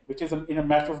VM, which is in a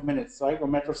matter of minutes, right, or a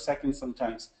matter of seconds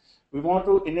sometimes. We want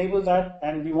to enable that,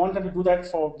 and we want them to do that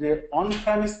for their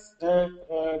on-premise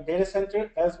data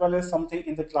center, as well as something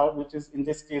in the cloud, which is, in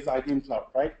this case, IBM Cloud,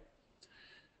 right?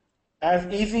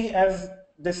 As easy as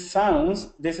this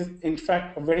sounds, this is in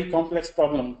fact a very complex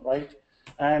problem, right?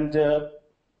 And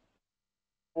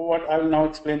what I will now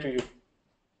explain to you.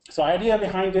 So idea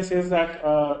behind this is that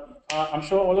I'm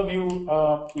sure all of you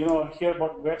hear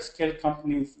about web scale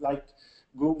companies like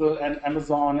Google and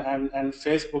Amazon and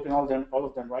Facebook and all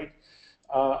of them, right?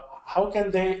 How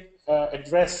can they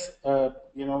address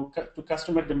to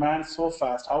customer demand so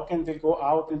fast? How can they go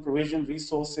out and provision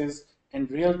resources in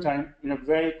real time in a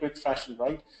very quick fashion,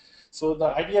 right? So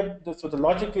the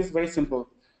logic is very simple.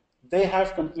 They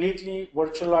have completely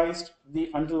virtualized the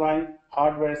underlying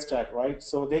hardware stack, right?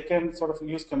 So they can sort of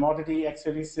use commodity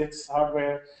x86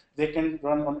 hardware. They can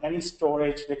run on any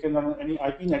storage. They can run on any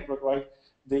IP network, right?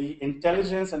 The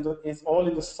intelligence is all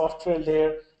in the software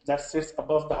layer that sits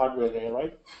above the hardware layer,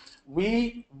 right?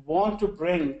 we want to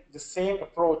bring the same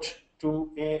approach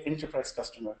to an enterprise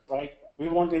customer, right? We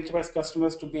want enterprise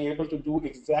customers to be able to do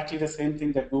exactly the same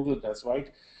thing that Google does,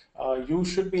 right? You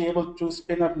should be able to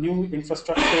spin up new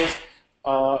infrastructures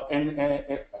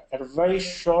at a very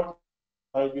short.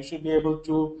 You should be able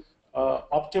to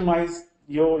optimize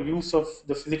your use of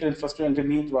the physical infrastructure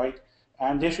underneath, right?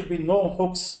 And there should be no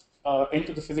hooks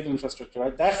into the physical infrastructure,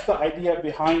 right? That's the idea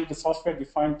behind the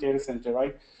software-defined data center,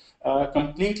 right?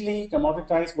 Completely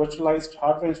commoditized, virtualized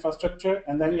hardware infrastructure,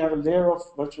 and then you have a layer of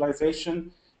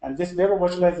virtualization, and this layer of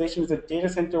virtualization is a data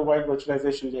center-wide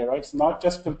virtualization layer, right? It's not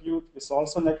just compute, it's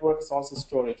also network, it's also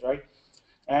storage, right?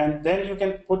 And then you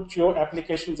can put your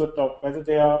applications on top, whether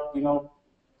they are,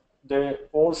 the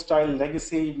old style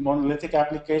legacy monolithic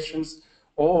applications,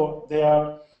 or they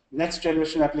are next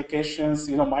generation applications,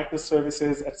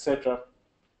 microservices, etc.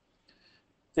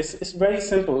 This is very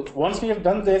simple. Once we have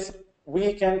done this,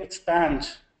 we can expand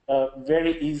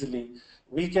very easily.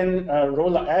 We can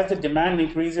roll as the demand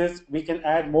increases. We can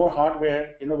add more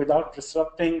hardware, without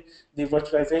disrupting the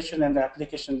virtualization and the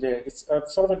application there. It's a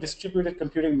sort of a distributed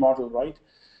computing model, right?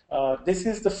 This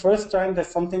is the first time that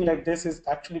something like this is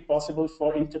actually possible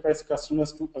for enterprise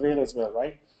customers to avail as well,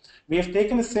 right? We have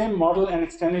taken the same model and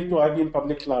extended it to IBM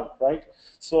public cloud, right?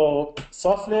 So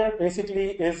Softlayer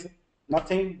basically is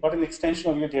nothing but an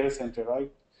extension of your data center,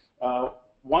 right?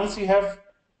 Once you have,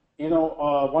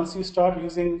 once you start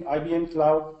using IBM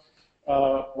Cloud,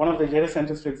 one of the data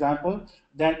centers, for example,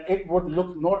 then it would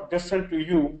look no different to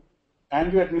you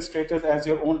and your administrators as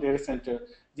your own data center.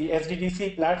 The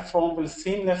SDDC platform will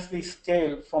seamlessly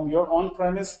scale from your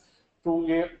on-premise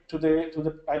to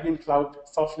the IBM Cloud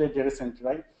software data center,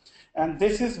 right? And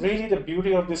this is really the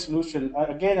beauty of this solution.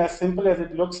 Again, as simple as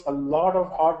it looks, a lot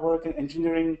of hard work and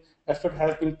engineering effort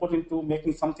has been put into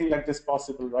making something like this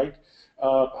possible, right?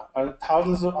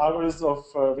 Thousands of hours of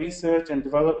research and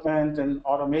development and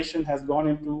automation has gone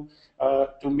into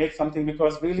to make something,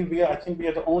 because really I think we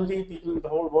are the only people in the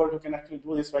whole world who can actually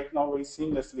do this right now very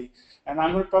seamlessly. And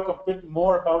I'm going to talk a bit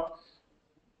more about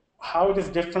how it is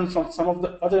different from some of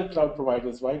the other cloud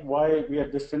providers, right? Why we are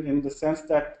different in the sense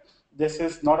that this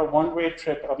is not a one-way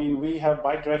trip. I mean, we have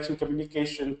bi-directional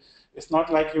communication. It's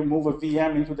not like you move a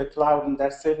VM into the cloud and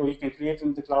that's it, or you can create it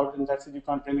in the cloud and that's it, you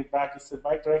can't bring it back. It's a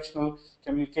bi-directional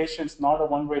communication. It's not a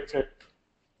one-way trip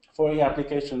for your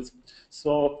applications.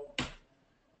 So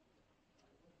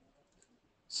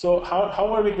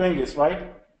how are we doing this,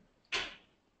 right?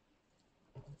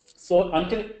 So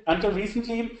until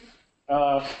recently,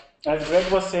 as Greg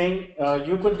was saying,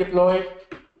 you could deploy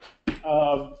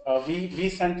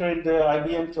vCenter in the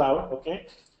IBM cloud, okay?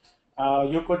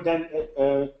 You could then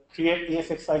create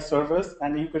ESXi servers,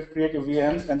 and you could create your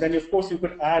VMs, and then of course you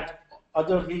could add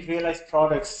other realized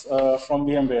products from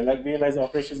VMware, like Realize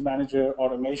Operations Manager,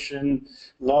 Automation,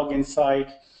 Log Insight,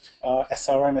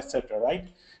 SRM, etc. Right?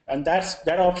 And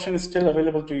that option is still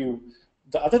available to you.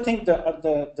 The other thing,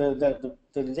 the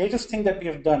latest thing that we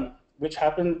have done, which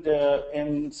happened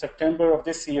in September of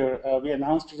this year, we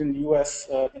announced it in the US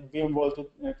in VMworld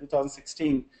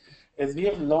 2016, is we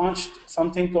have launched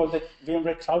something called the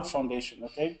VMware Cloud Foundation,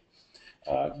 okay?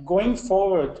 Going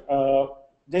forward,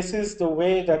 this is the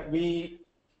way that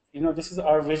this is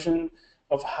our vision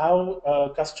of how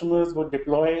customers would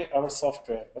deploy our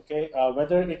software, okay?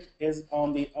 Whether it is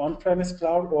on the on-premise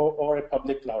cloud or a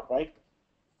public cloud, right?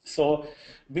 So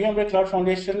VMware Cloud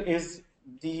Foundation is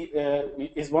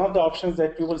one of the options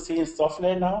that you will see in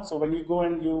Softlayer now. So when you go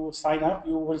and you sign up,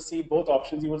 you will see both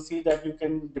options. You will see that you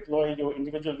can deploy your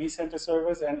individual vCenter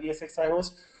servers and ESXi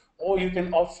hosts, or you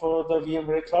can opt for the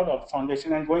VMware Cloud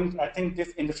Foundation. And I think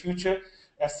this in the future,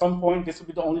 at some point, this will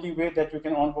be the only way that you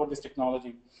can onboard this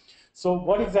technology. So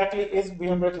what exactly is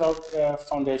VMware Cloud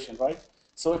Foundation, right?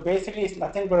 So basically, it's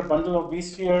nothing but a bundle of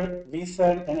vSphere,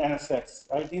 vSAN, and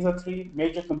NSX. Right? These are three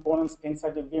major components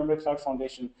inside the VMware Cloud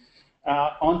Foundation.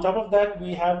 On top of that,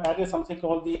 we have added something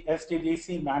called the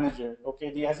SDDC Manager.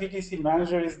 Okay, the SDDC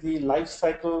Manager is the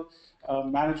lifecycle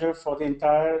manager for the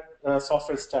entire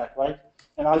software stack, right?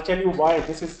 And I'll tell you why.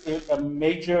 This is a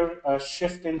major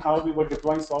shift in how we were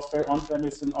deploying software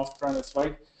on-premise and off-premise,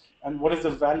 right? And what is the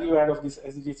value add of this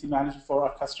SDDC Manager for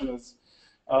our customers?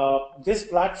 This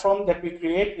platform that we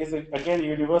create is, again, a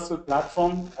universal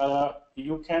platform.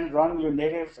 You can run your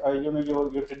native,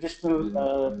 your traditional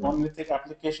monolithic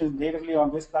applications natively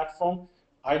on this platform,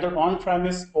 either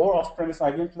on-premise or off-premise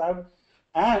IBM Cloud.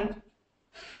 And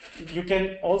you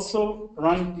can also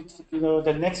run,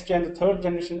 the next gen, the third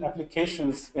generation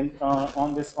applications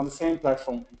on the same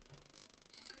platform.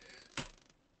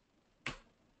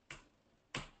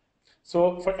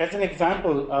 So, as an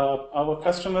example, our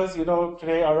customers,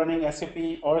 today are running SAP,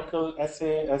 Oracle,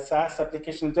 SA, SaaS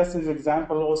applications. Just as an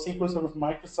example, or SQL Server of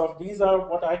Microsoft. These are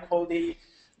what I call the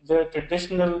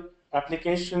traditional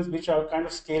applications, which are kind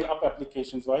of scale-up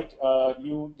applications, right?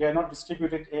 They are not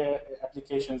distributed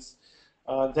applications.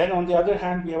 Then, on the other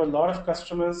hand, we have a lot of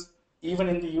customers,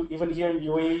 even here in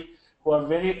UAE, who are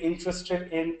very interested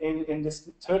in this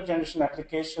third generation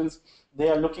applications. They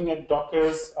are looking at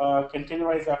Docker's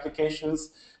containerized applications.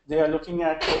 They are looking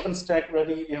at OpenStack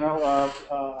ready,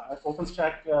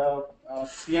 OpenStack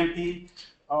CMP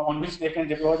on which they can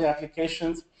deploy the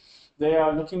applications. They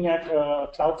are looking at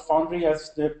Cloud Foundry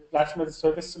as the platform as a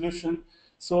service solution.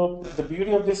 So the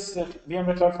beauty of this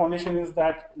VMware Cloud Foundation is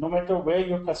that no matter where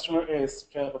your customer is,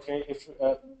 okay, if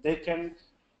they can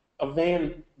avail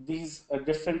these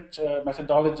different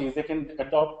methodologies, they can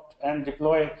adopt and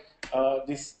deploy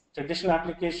these traditional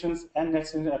applications and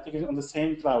next generation applications on the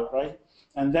same cloud, right?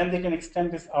 And then they can extend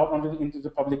this out into the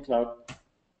public cloud.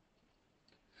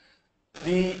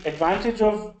 The advantage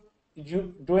of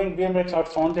you doing VMware Cloud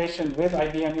Foundation with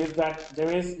IBM is that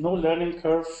there is no learning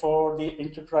curve for the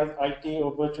enterprise IT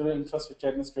or virtual infrastructure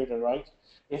administrator, right?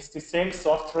 It's the same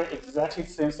software, exactly the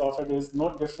same software. There is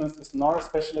no difference. It's not a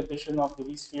special edition of the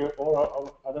vSphere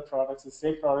or other products. The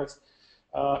same products.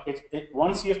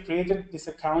 Once you have created this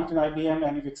account in IBM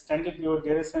and you've extended your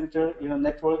data center,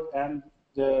 network and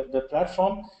the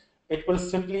platform, it will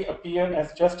simply appear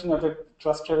as just another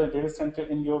cluster and data center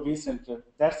in your vCenter.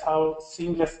 That's how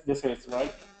seamless this is,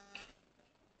 right?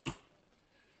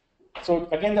 So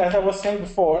again, as I was saying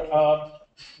before,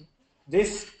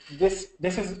 this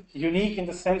is unique in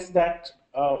the sense that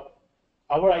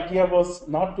our idea was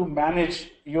not to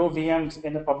manage your VMs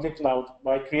in the public cloud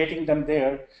by creating them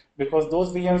there, because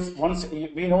those VMs, once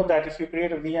we know that if you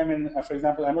create a VM in, for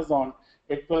example, Amazon,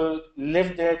 it will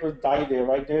live there, it will die there,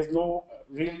 right? There's no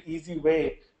real easy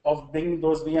way of bringing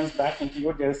those VMs back into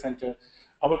your data center.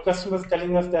 Our customers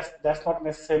telling us that that's not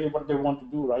necessarily what they want to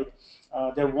do, right?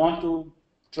 They want to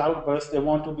cloud burst. They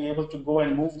want to be able to go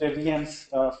and move their VMs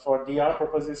for DR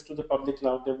purposes to the public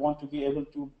cloud. They want to be able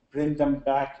to bring them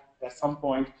back at some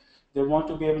point. They want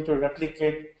to be able to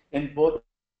replicate in both,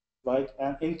 right?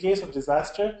 And in case of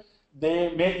disaster, they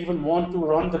may even want to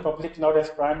run the public cloud as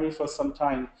primary for some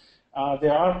time.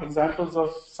 There are examples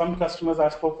of some customers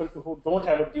I've spoken to who don't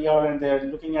have a DR and they're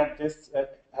looking at this,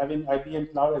 having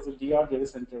IBM Cloud as a DR data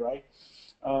center, right?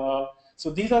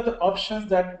 So these are the options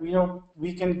that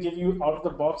we can give you out of the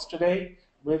box today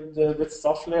with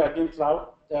Softlayer IBM Cloud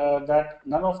that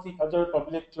none of the other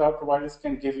public cloud providers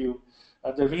can give you.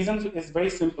 The reason is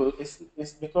very simple.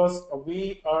 It's because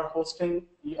we are hosting,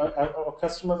 our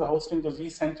customers are hosting the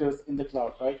vCenters in the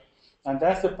cloud, right? And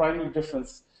that's the primary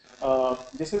difference.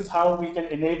 This is how we can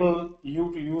enable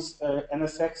you to use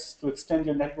NSX to extend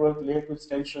your network layer 2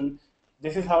 extension.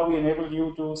 This is how we enable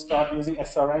you to start using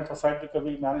SRM for Site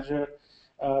Recovery Manager.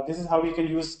 This is how we can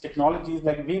use technologies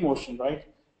like vMotion, right?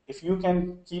 If you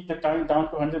can keep the time down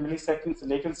to 100 milliseconds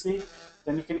latency,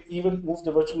 then you can even move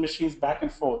the virtual machines back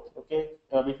and forth, okay,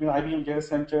 between IBM data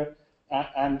center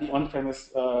and the on-premise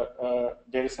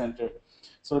data center.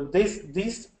 So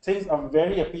these things are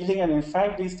very appealing, and in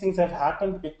fact, these things have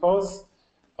happened because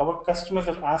our customers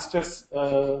have asked us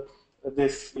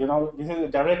this. This is a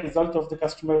direct result of the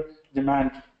customer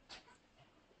demand.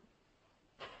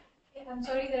 I'm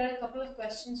sorry, there are a couple of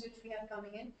questions which we have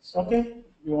coming in. So okay,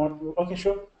 you want to? Okay,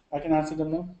 sure. I can answer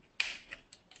them now.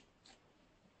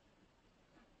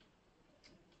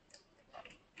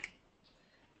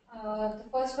 The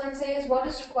first one says, what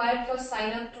is required for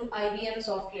sign up to IBM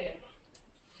Softlayer?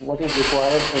 What is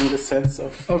required in the sense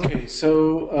of? Okay,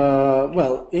 so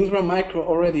well, Ingram Micro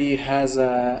already has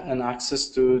an access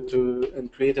to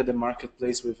and created a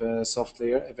marketplace with a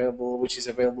Softlayer available, which is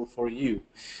available for you.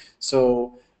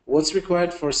 So what's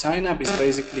required for sign up is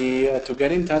basically to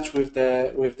get in touch with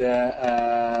the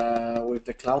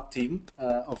cloud team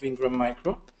of Ingram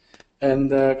Micro.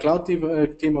 And the cloud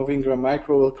team of Ingram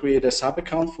Micro will create a sub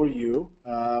account for you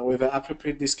with an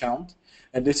appropriate discount,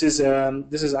 and this is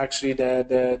actually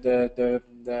the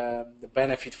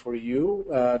benefit for you.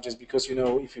 Just because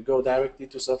if you go directly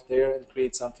to Softlayer and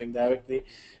create something directly,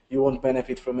 you won't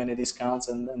benefit from any discounts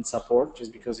and support,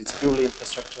 just because it's purely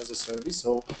infrastructure as a service.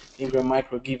 So Ingram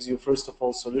Micro gives you first of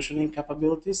all solutioning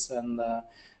capabilities, and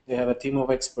they have a team of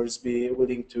experts be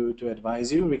willing to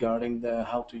advise you regarding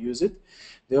how to use it.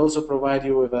 They also provide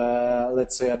you with,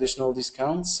 let's say, additional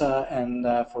discounts and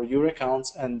for your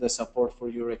accounts and the support for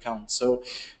your accounts. So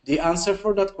the answer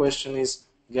for that question is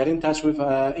get in touch with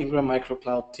Ingram Micro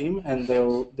Cloud team, and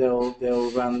they'll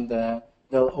run the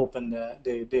they'll open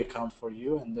the account for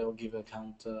you, and they'll give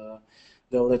account.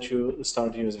 They'll let you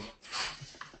start using it.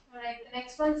 All right. The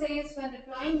next one says, when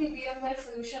deploying the VMware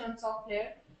solution on Softlayer,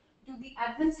 do the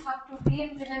admins have to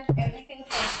re-implement everything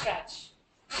from scratch?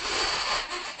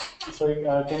 Sorry,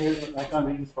 can you? I can't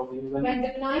read this properly. When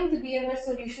deploying the VMware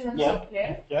solution on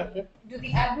Softlayer, do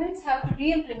the admins have to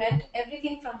re-implement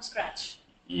everything from scratch?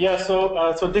 Yeah.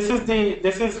 So this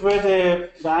is where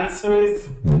the answer is.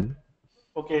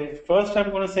 Okay. First, I'm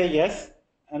going to say yes,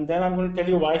 and then I'm going to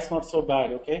tell you why it's not so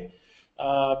bad. Okay.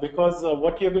 Because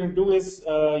what you're going to do is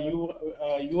you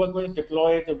are going to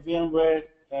deploy the VMware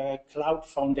Cloud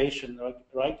Foundation,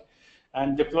 right?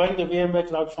 And deploying the VMware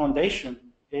Cloud Foundation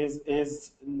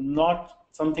is not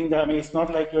something that, I mean, it's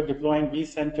not like you're deploying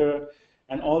vCenter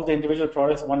and all the individual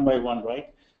products one by one,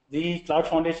 right? The Cloud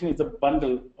Foundation is a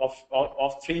bundle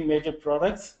of three major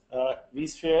products,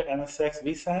 vSphere, NSX,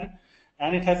 vSAN,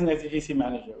 and it has an SDDC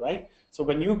manager, right? So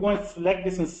when you go and select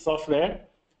this in Softlayer,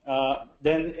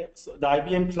 then the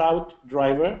IBM Cloud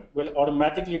driver will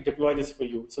automatically deploy this for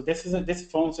you. So this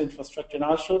forms infrastructure, and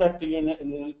I'll show that to you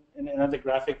in another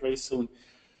graphic very soon.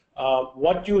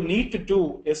 What you need to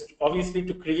do is obviously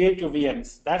to create your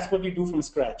VMs. That's what you do from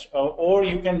scratch. Or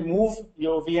you can move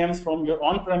your VMs from your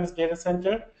on-premise data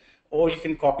center, or you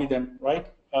can copy them, right?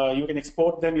 You can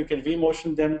export them, you can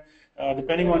vMotion them,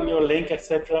 depending on your link,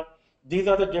 etc. These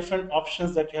are the different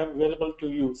options that you have available to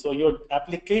you. So your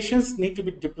applications need to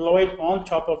be deployed on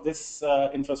top of this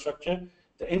infrastructure.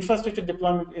 The infrastructure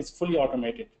deployment is fully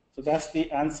automated. So that's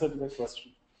the answer to the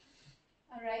question.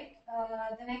 All right.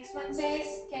 The next one says,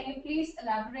 can you please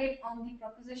elaborate on the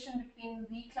proposition between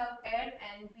vCloud Air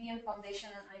and VM Foundation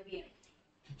on IBM?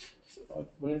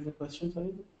 Where is the question,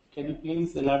 sorry? Can you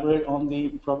please elaborate on the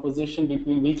proposition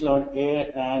between vCloud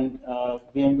Air and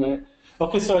VMware?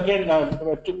 Okay, so again,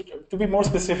 to be more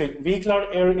specific,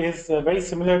 vCloud Air is very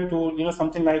similar to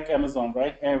something like Amazon,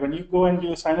 right? When you go and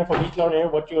you sign up for vCloud Air,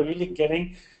 what you're really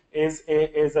getting is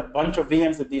a bunch of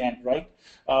VMs at the end, right?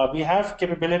 We have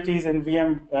capabilities in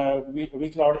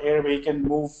vCloud Air where you can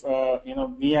move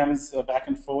VMs back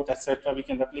and forth, etc. We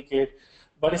can replicate,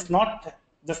 but it's not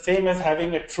the same as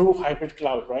having a true hybrid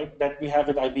cloud, right? That we have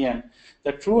with IBM.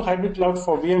 The true hybrid cloud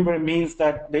for VMware means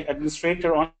that the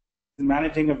administrator is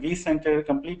managing a vCenter,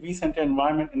 complete vCenter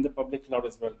environment in the public cloud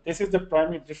as well. This is the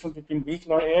primary difference between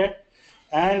vCloud Air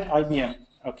and IBM,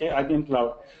 okay, IBM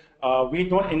Cloud. We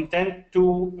don't intend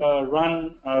to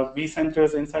run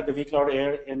vCenters inside the vCloud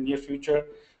Air in near future.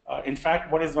 In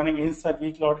fact, what is running inside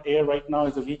vCloud Air right now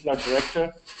is the vCloud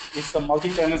Director. It's a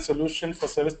multi-tenant solution for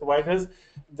service providers.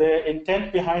 The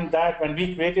intent behind that, when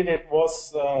we created it,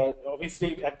 was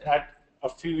obviously at a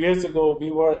few years ago,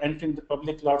 we were entering the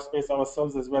public cloud space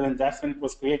ourselves as well, and that's when it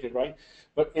was created, right?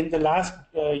 But in the last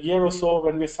year or so,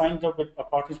 when we signed up with a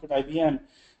partnership with IBM,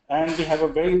 and we have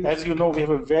as you know, we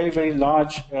have a very, very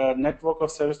large network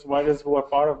of service providers who are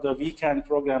part of the vCAN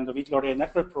program, the vCloud Air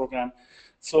Network program.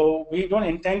 So we don't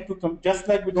intend to, just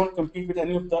like we don't compete with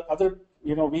any of the other,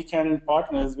 vCAN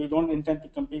partners, we don't intend to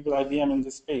compete with IBM in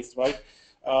this space, right?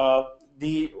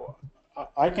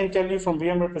 I can tell you from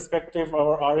VMware perspective,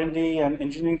 our R&D and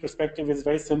engineering perspective is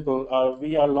very simple.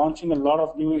 We are launching a lot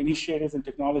of new initiatives and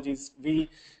technologies.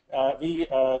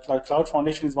 Cloud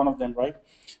Foundation is one of them, right?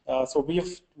 So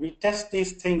we test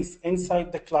these things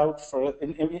inside the cloud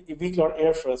in vCloud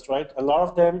Air first, right? A lot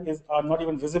of them are not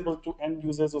even visible to end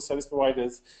users or service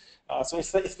providers. So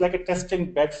it's like a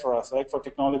testing bed for us, right? For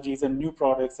technologies and new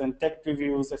products and tech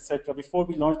reviews, etc. Before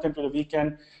we launch them to the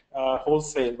vCAN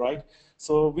wholesale, right?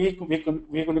 So we're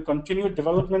going to continue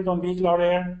development on vCloud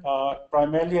Air,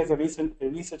 primarily as a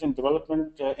research and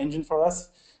development engine for us.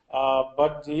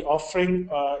 But the offering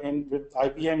with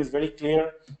IBM is very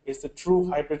clear. It's the true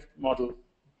hybrid model.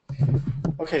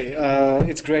 Okay,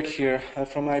 it's Greg here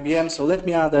from IBM. So let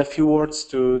me add a few words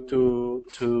to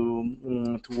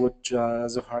what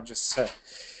Zohar just said.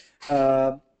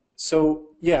 So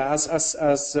yeah, as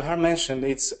Zohar mentioned,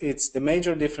 it's the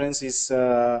major difference is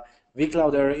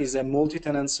vCloud Air is a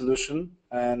multi-tenant solution,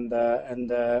 and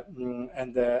the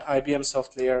IBM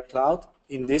Softlayer Cloud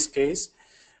in this case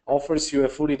offers you a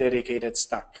fully dedicated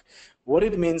stack. What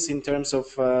it means in terms of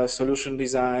solution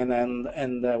design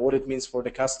and what it means for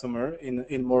the customer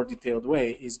in more detailed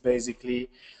way is basically,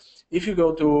 if you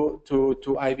go to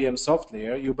IBM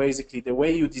Softlayer, you basically, the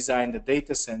way you design the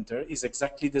data center is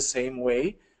exactly the same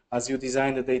way as you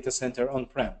design the data center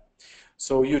on-prem.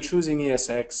 So you're choosing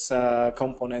ESX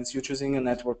components, you're choosing a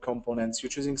network components, you're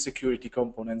choosing security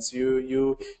components,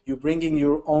 you're bringing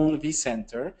your own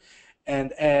vCenter,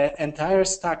 and entire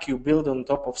stack you build on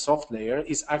top of Softlayer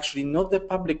is actually not the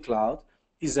public cloud,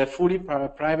 is a fully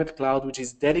private cloud which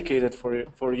is dedicated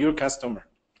for your customer,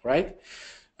 right?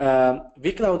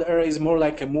 vCloud Air is more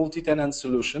like a multi-tenant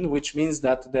solution, which means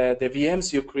that the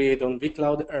VMs you create on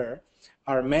vCloud Air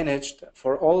are managed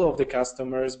for all of the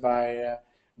customers by a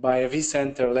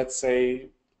vCenter, let's say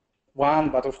one,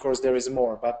 but of course there is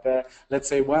more, but let's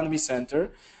say one vCenter.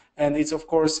 And it's, of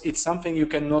course, it's something you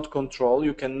cannot control.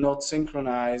 You cannot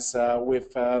synchronize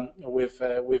with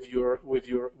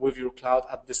your cloud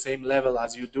at the same level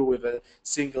as you do with a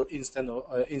single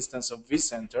instance of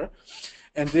vCenter.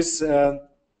 And this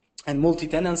and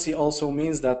multi-tenancy also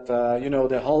means that you know,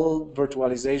 the whole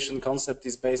virtualization concept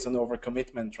is based on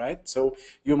overcommitment, right? So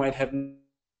you might have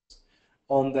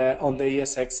on the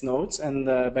ESX nodes, and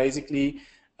basically,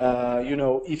 you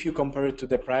know, if you compare it to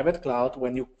the private cloud,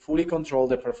 when you fully control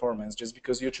the performance, just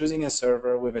because you're choosing a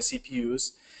server with a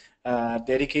CPUs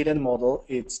dedicated model,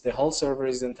 it's the whole server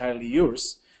is entirely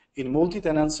yours. In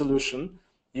multi-tenant solution,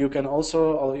 you can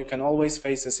always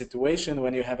face a situation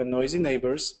when you have a noisy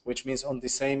neighbors, which means on the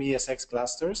same ESX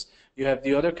clusters, you have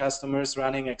the other customers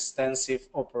running extensive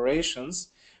operations,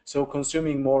 so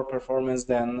consuming more performance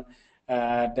than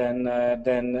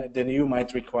you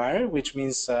might require, which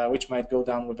means which might go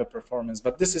down with the performance.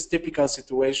 But this is typical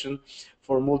situation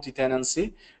for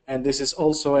multi-tenancy, and this is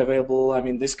also available. I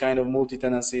mean, this kind of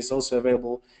multi-tenancy is also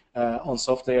available on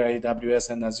Softlayer, AWS,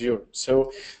 and Azure.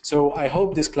 So I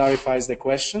hope this clarifies the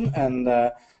question, and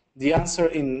the answer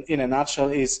in a nutshell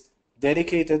is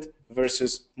dedicated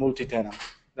versus multi-tenant.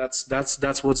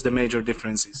 That's what's the major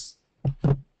difference is.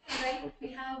 Right. We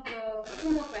have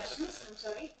 2 more questions. I'm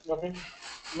sorry. Okay.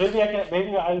 Maybe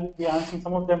I'll be answering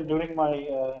some of them during my.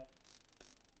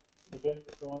 Okay.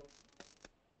 Go on.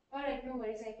 All right. No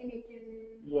worries. I think you can.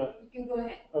 Yeah. You can go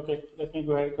ahead. Okay. Let me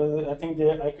go ahead, because I think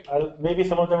maybe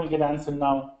some of them will get answered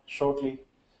now shortly.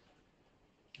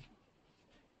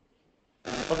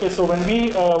 Okay, so when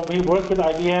we work with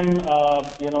IBM,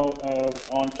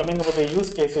 on coming up with the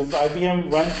use cases, IBM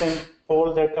went and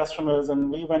polled their customers, and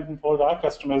we went and polled our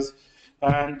customers,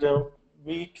 and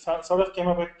we sort of came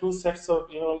up with 2 sets of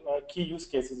key use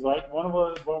cases, right? One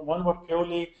were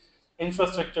purely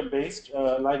infrastructure based,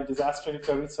 like disaster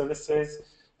recovery services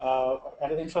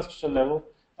at an infrastructure level,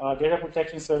 data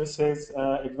protection services,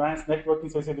 advanced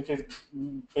networking services, which is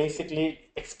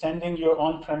basically extending your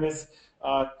on-premise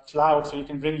cloud, so you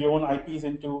can bring your own IPs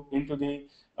into the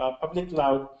public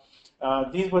cloud.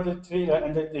 These were the 3,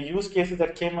 and the use cases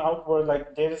that came out were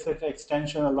like data center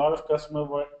extension. A lot of customers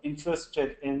were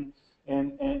interested in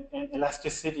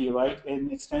elasticity, right,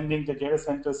 in extending the data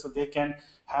centers so they can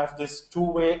have this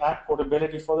 2-way app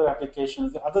portability for their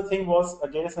applications. The other thing was a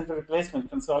data center replacement,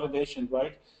 consolidation,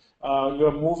 right?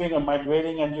 You're moving or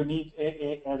migrating, and you need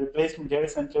a replacement data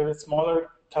center. Smaller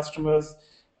customers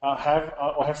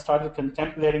have started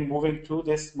contemplating moving to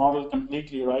this model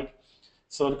completely, right?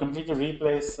 So to completely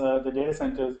replace the data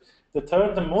centers. The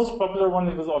third, the most popular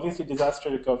one, was obviously disaster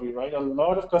recovery, right? A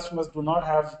lot of customers do not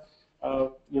have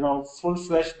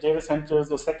full-fledged data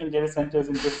centers or second data centers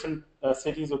in different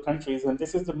cities or countries, and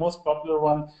this is the most popular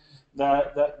one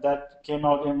that came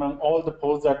out among all the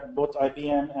polls that both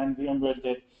IBM and VMware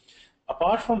did.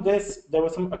 Apart from this, there were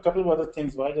a couple of other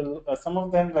things, right? Some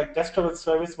of them, like desktop as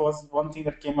service, was one thing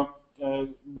that came up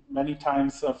many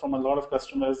times from a lot of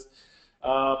customers,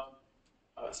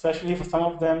 especially for some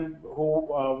of them who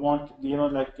want,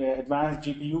 advanced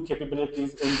GPU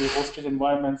capabilities in the hosted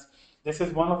environments. This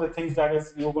is one of the things that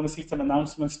you're going to see some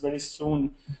announcements very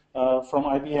soon from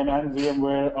IBM and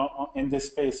VMware in this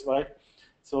space, right?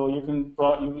 So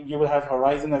you will have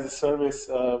Horizon as a service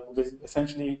with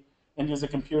essentially end-user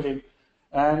computing.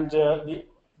 And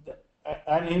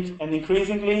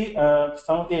increasingly,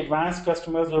 some of the advanced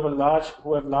customers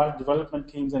who have large development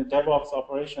teams and DevOps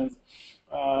operations,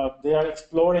 they are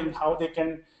exploring how they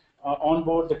can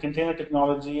onboard the container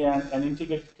technology and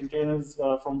integrate containers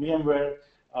from VMware,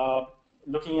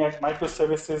 looking at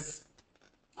microservices,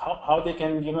 how they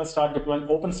can start deploying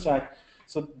OpenStack.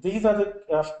 So these are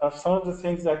some of the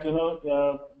things that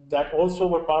that also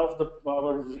were part of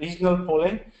our regional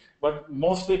polling, but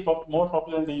mostly more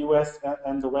popular in the US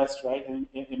and the West, right? In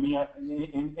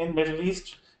Middle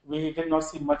East, we did not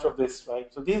see much of this,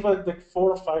 right? So these were the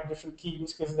 4 or 5 different key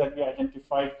use cases that we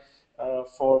identified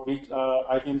for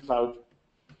IBM Cloud.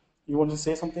 You want to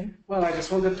say something? Well, I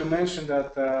just wanted to mention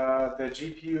that the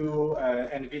GPU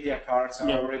NVIDIA cards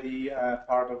are already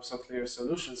part of Softlayer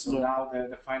solutions. So now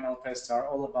the final tests are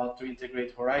all about to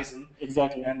integrate Horizon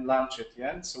and launch it.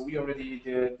 Yeah. So we are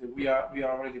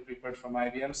already prepared from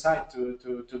IBM side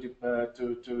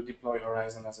to deploy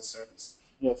Horizon as a service.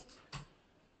 Yes.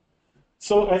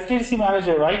 So SDDC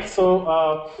Manager, right?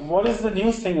 So what is the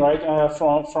new thing, right,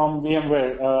 from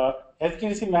VMware?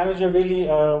 SDDC Manager really,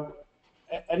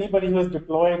 anybody who has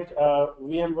deployed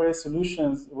VMware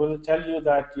solutions will tell you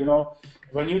that, you know,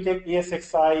 when you take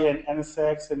ESXi and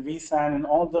NSX and vSAN and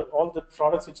all the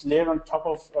products which layer on top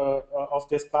of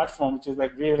this platform, which is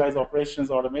like realized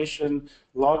operations, automation,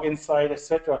 log insight,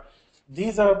 etc.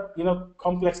 These are, you know,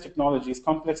 complex technologies,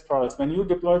 complex products. When you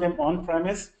deploy them on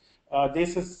premise,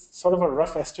 this is sort of a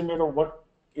rough estimate of what,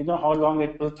 you know, how long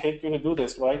it will take you to do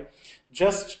this, right?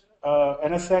 Just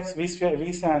NSX, vSphere,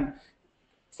 vSAN,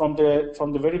 from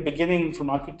the very beginning, from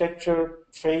architecture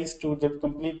phase to the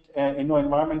complete you know,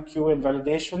 environment queue and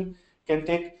validation, can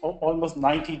take almost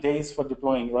 90 days for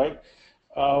deploying, right?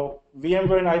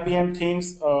 VMware and IBM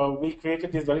teams, we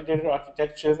created these validated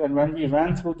architectures, and when we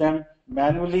ran through them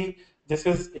manually,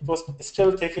 it was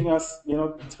still taking us, you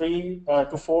know, 3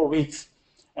 to 4 weeks.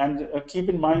 And keep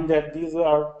in mind that these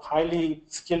are highly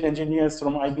skilled engineers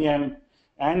from IBM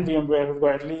and VMware who've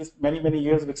got at least many, many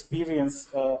years of experience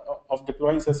of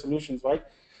deploying such solutions, right?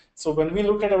 So when we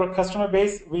look at our customer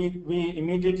base, we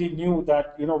immediately knew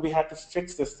that, you know, we had to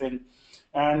fix this thing.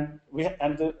 And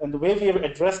the way we have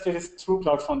addressed it is through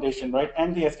Cloud Foundation, right,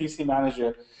 and the SDC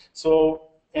Manager. So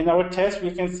in our test,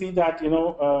 we can see that, you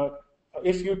know,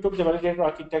 if you took the validated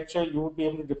architecture, you would be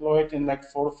able to deploy it in like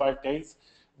 4 to 5 days.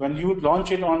 When you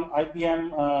launch it on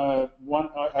IBM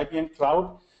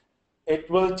Cloud, it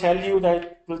will tell you that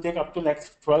it will take up to like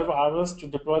 12 hours to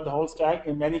deploy the whole stack.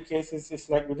 In many cases, it's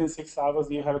like within 6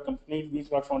 hours, you have a complete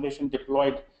vCloud Foundation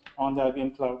deployed on the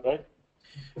IBM Cloud, right?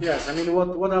 Yes, I mean,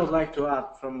 what I would like to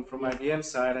add from IBM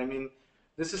side, I mean,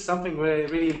 this is something really,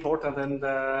 really important, and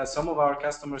some of our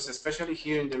customers, especially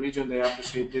here in the region, they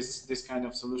appreciate this kind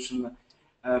of solution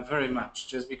very much.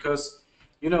 Just because,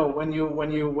 you know, when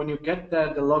you get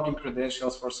the login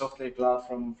credentials for Softlayer Cloud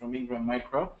from Ingram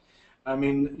Micro, I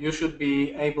mean, you should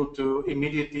be able to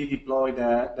immediately deploy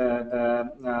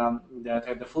the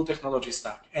full technology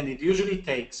stack, and it usually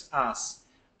takes us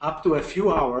up to a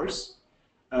few hours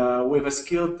with a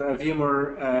skilled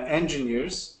VMware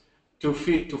engineers to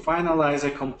finalize a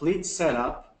complete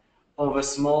setup of a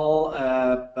small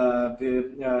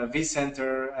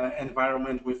vCenter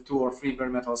environment with 2 or 3 bare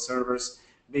metal servers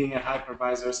being a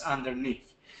hypervisors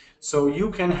underneath. So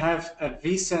you can have a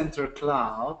vCenter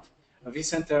cloud, a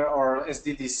vCenter or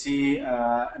SDDC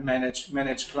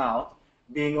managed cloud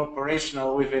being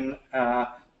operational within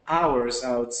hours,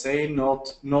 I would say,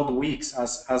 not weeks,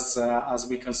 as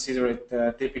we consider it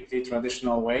typically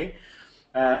traditional way,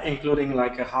 including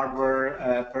like a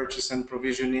hardware purchase and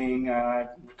provisioning,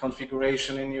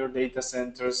 configuration in your data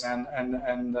centers, and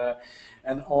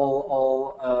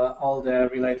all the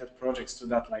related projects to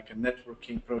that, like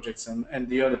networking projects and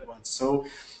the other ones. So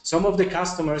some of the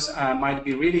customers might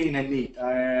be really in a need,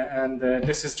 and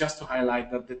this is just to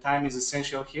highlight that the time is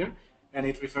essential here, and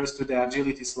it refers to the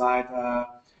agility slide.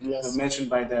 Yes. Mentioned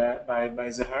by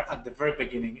Zahar at the very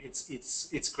beginning.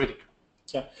 It's critical.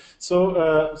 Yeah. So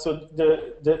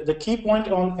the key point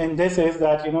in this is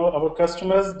that, you know, our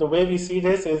customers, the way we see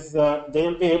this is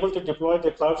they'll be able to deploy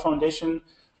the Cloud Foundation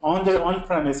on their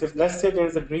on-premise. If, let's say, there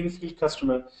is a greenfield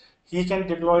customer, he can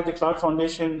deploy the Cloud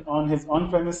Foundation on his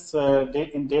on-premise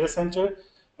in data center,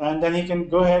 and then he can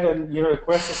go ahead and, you know,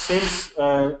 request the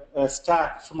same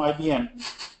stack from IBM.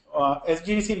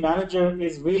 SDDC Manager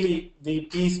is really the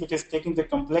piece which is taking the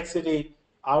complexity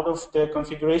out of the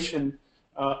configuration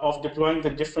of deploying the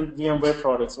different VMware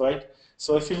products, right?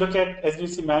 So if you look at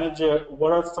SDDC Manager,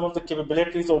 what are some of the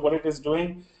capabilities of what it is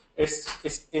doing? It's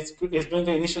doing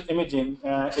the initial imaging,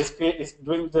 it's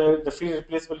doing the free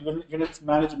replaceable units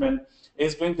management,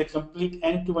 it's doing the complete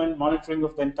end-to-end monitoring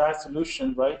of the entire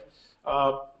solution, right?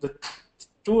 The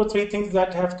 2 or 3 things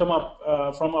that have come up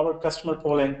from our customer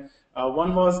polling.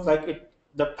 One was like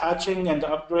the patching and the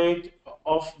upgrade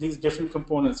of these different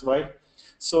components, right?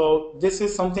 So this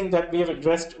is something that we have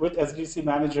addressed with SDDC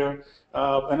Manager.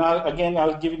 And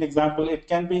I'll give you an example. It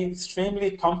can be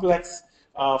extremely complex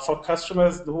for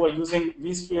customers who are using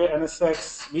vSphere,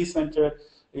 NSX, vCenter,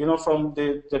 you know, from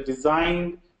the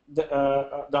design, the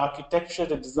architecture,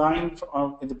 the design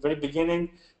in the very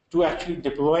beginning to actually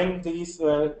deploying these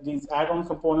add-on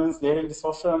components, layering the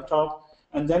software on top.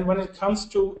 And then when it comes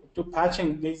to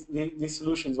patching these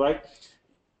solutions, right,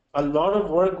 a lot of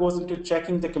work goes into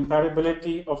checking the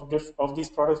compatibility of these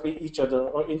products with each other,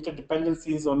 or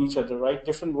interdependencies on each other, right?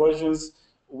 Different versions,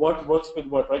 what works with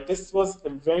what, right? This was a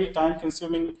very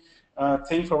time-consuming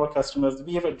thing for our customers.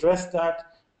 We have addressed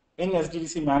that in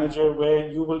SDDC Manager, where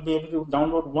you will be able to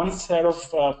download one set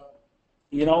of,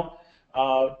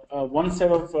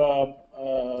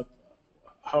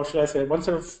 how should I say, one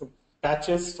set of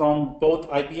patches from both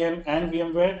IBM and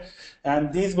VMware,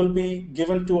 and these will be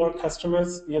given to our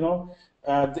customers.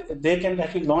 They can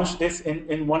actually launch this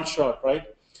in one shot, right?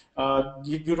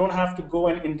 You don't have to go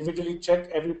and individually check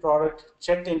every product,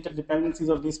 check the interdependencies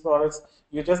of these products.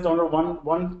 You just download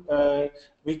one.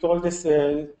 We call this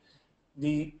the.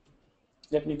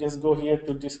 Let me just go here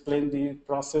to display the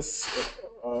process.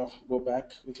 Go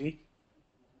back quickly.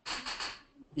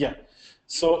 Yeah.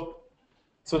 So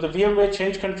the VMware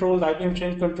change control, the IBM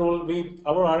change control,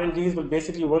 our R&Ds will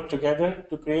basically work together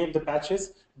to create the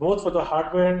patches, both for the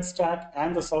hardware stack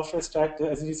and the software stack, the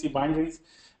SDDC binaries.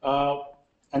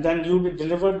 And then you will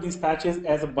deliver these patches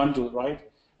as a bundle, right?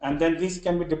 And then these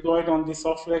can be deployed on the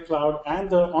software cloud and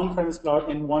the on-premise cloud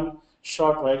in one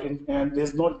shot, right? And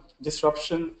there's no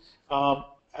disruption.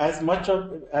 As much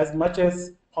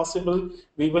as possible,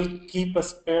 we will keep a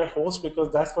spare host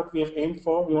because that's what we have aimed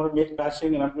for. We want to make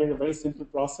patching and upgrade a very simple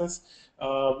process.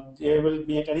 There will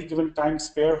be at any given time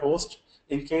spare host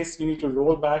in case you need to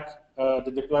roll back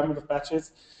the deployment of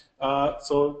patches. That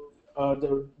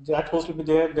host will be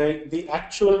there. The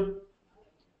actual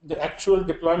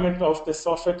deployment of the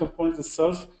software component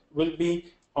itself will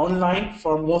be online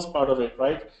for most part of it,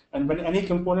 right? And when any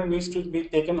component needs to be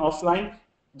taken offline,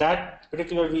 that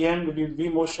particular VM will be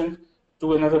remotioned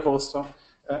to another host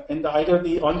in either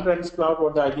the on-premise cloud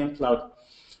or the IBM cloud.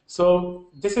 So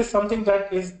this is something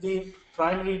that is the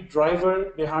primary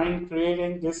driver behind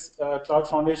creating this Cloud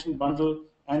Foundation bundle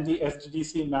and the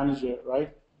SDDC manager,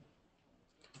 right?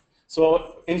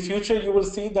 So in future, you will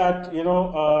see that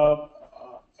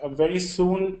very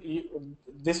soon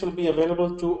this will be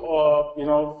available to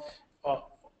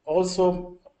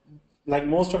also, like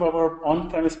most of our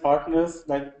on-premise partners,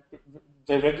 like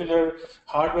the regular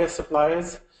hardware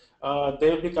suppliers, they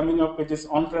will be coming up with these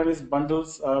on-premise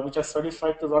bundles which are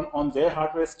certified to run on their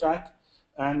hardware stack,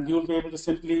 and you'll be able to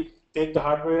simply take the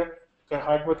hardware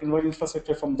converted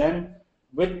infrastructure from them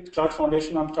with Cloud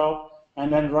Foundation on top,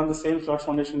 and then run the same Cloud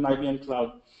Foundation in IBM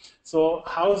Cloud. So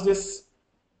how is this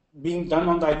being done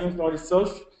on the IBM Cloud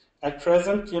itself? At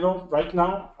present, right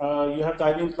now, you have the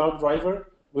IBM Cloud driver,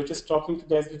 which is talking to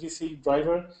the SDDC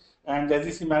driver, and the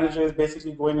SDDC manager is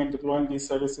basically going and deploying these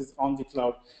services on the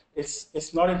cloud.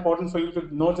 It's not important for you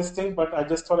to know this thing, but I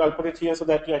just thought I'll put it here so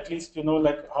that you at least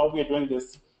like how we are doing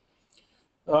this.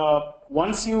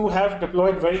 Once you have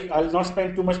deployed I'll not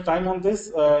spend too much time on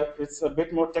this. It's a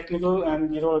bit more technical,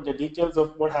 and the details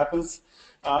of what happens.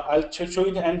 I'll show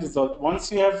you the end result.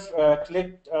 Once you have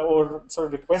clicked or sort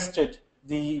of requested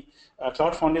the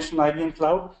Cloud Foundation IBM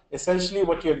Cloud, essentially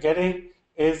what you're getting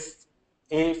is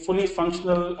a fully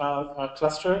functional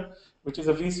cluster, which is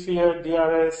a vSphere,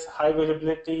 DRS, high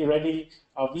availability, ready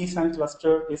vSAN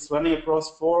cluster. It's running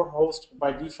across 4 hosts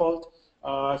by default,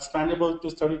 expandable to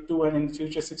 32 and in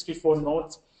future 64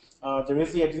 nodes. There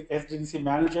is the SDDC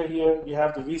manager here. We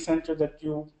have the vCenter that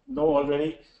you know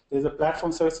already. There's a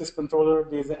platform services controller.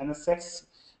 There's an NSX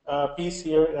piece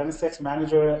here, NSX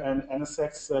manager and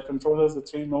NSX controllers, the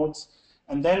 3 nodes.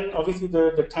 And then obviously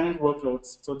the tenant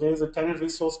workloads. So there's a tenant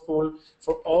resource pool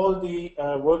for all the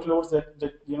workloads that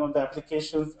the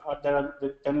applications that the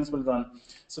tenants will run.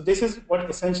 So this is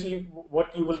essentially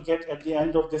what you will get at the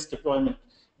end of this deployment.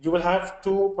 You will have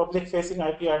 2 public-facing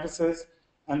IP addresses,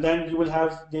 and then you will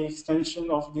have the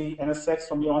extension of the NSX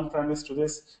from your on-premise to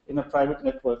this in a private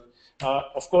network.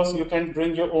 Of course, you can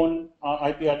bring your own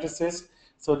IP addresses.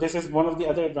 So this is one of the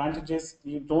other advantages.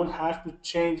 You don't have to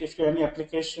change if any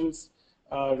applications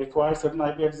require certain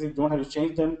IP addresses. You don't have to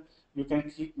change them. You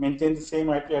can maintain the same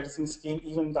IP addressing scheme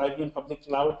even in the IBM public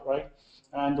cloud, right?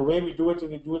 And the way we do it is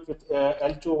we do it with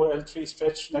L2 over L3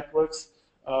 stretch networks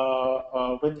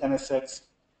with NSX.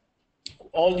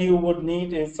 All you would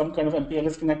need is some kind of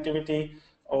MPLS connectivity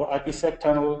or IPsec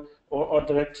tunnel or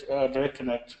direct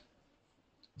connect.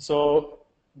 So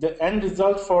the end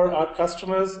result for our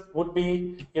customers would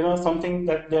be something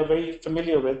that they're very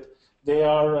familiar with. They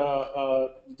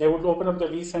would open up the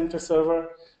vCenter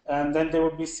server, and then they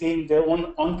would be seeing their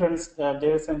own on-premise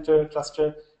data center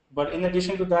cluster. But in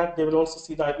addition to that, they will also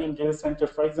see the IBM data center.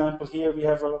 For example, here we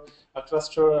have a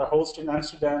cluster, a host in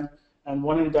Amsterdam, and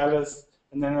one in Dallas,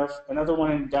 and then another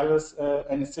one in Dallas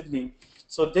and in Sydney.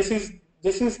 So this is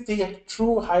the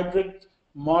true hybrid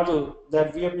model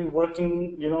that we have been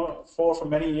working for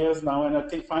many years now, and I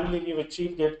think finally we've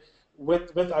achieved it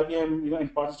with IBM, in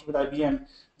partnership with IBM,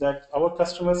 that our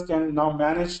customers can now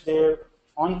manage their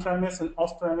on-premise and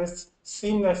off-premise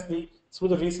seamlessly through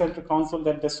the vCenter console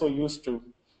that they're so used to.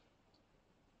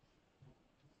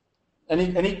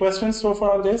 Any questions so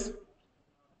far on this?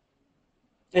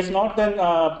 If not, then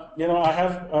I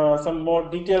have some more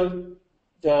detailed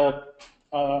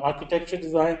architecture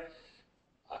design.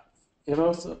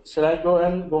 So should I go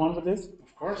on with this?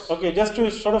 Of course. Okay, just to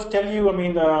sort of tell you, I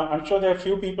mean, I'm sure there are a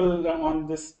few people on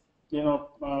this,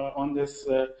 on this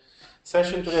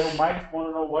session today who might want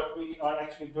to know what we are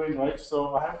actually doing, right?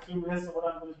 So I have a few minutes. So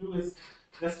what I'm going to do is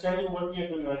just tell you what we are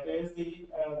doing, right? There's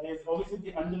obviously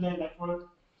the underlying network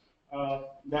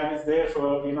that is there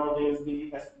for,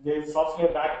 there's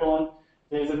software backbone,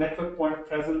 there's a network point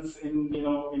presence in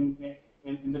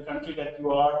the country that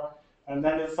you are, and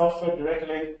then there's software direct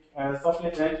link,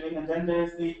 and then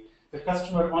there's the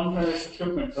customer on-premise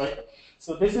equipment, right?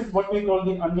 So this is what we call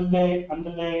the underlay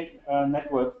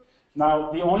network.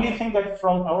 Now, the only thing that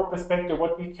from our perspective,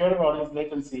 what we care about is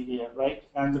latency here, right,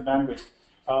 and the bandwidth.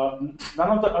 None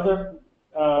of the other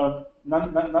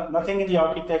nothing in the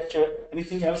architecture,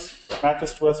 anything else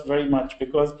matters to us very much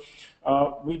because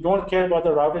we don't care about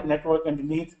the routed network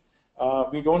underneath.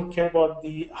 We don't care about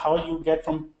how you get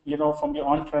from from your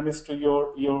on-premise to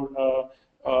your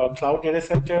cloud data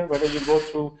center, whether you go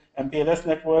through MPLS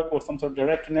network or some sort of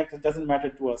direct connect. It doesn't matter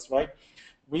to us, right?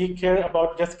 We care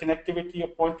about just connectivity, or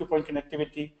point-to-point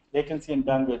connectivity, latency, and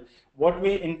bandwidth. What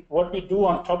we do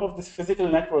on top of this physical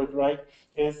network, right,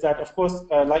 is that of course,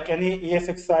 like any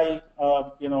ESXi,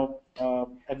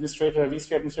 administrator,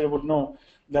 vSphere administrator would know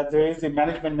that there is a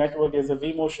management network, there's a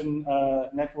vMotion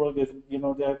network, there's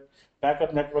the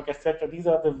backup network, etc. These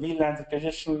are the VLANs, the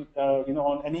traditional,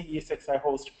 on any ESXi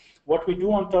host. What we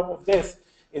do on top of this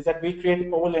is that we create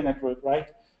an overlay network, right?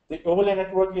 The overlay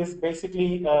network is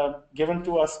basically given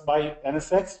to us by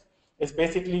NSX. It's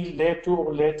basically layer 2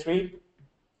 or layer 3.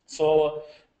 So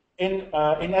in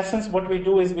essence, what we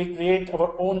do is we create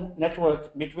our own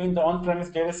network between the on-premise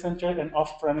data center and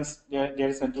off-premise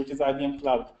data center, which is IBM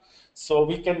Cloud. So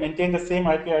we can maintain the same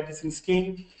IP addressing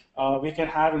scheme. We can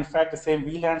have, in fact, the same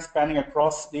VLAN spanning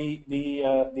across the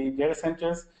data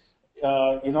centers,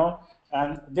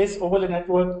 and this overlay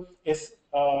network is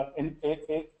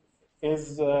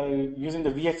using the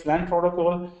VXLAN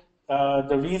protocol.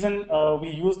 The reason we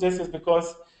use this is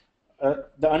because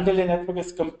the underlay network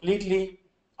is completely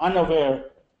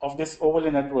unaware of this overlay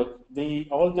network.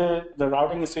 All the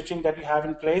routing and switching that you have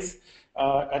in place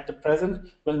at the present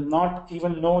will not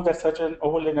even know that such an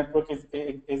overlay network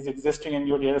is existing in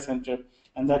your data center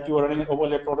and that you are running an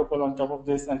overlay protocol on top of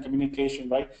this and communication,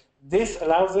 right? This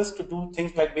allows us to do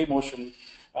things like vMotion.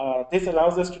 This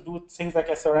allows us to do things like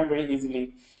SRM very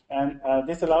easily. And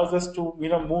this allows us to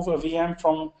move a VM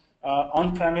from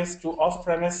on-premise to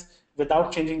off-premise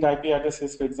without changing the IP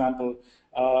addresses, for example.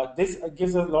 This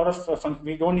gives us a lot of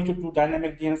we don't need to do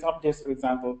dynamic DNS updates, for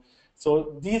example.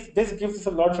 So this gives us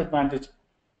a lot of advantage.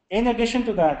 In addition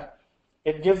to that,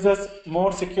 it gives us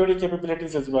more security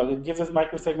capabilities as well. It gives us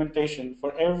microsegmentation.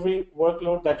 For every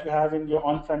workload that you have in your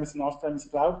on-premise and off-premise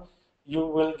cloud, you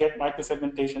will get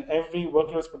microsegmentation. Every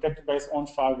workload is protected by its own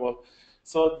firewall.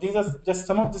 So these are just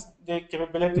some of the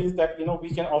capabilities that we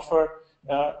can offer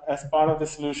as part of the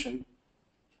solution.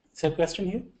 Is there a question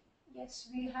here? Yes,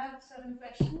 we have certain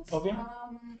questions. Okay.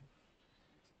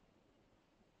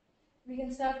 We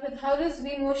can start with, how does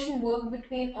vMotion work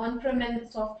between on-prem and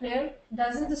Softlayer?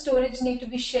 Doesn't the storage need to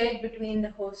be shared between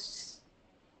the hosts?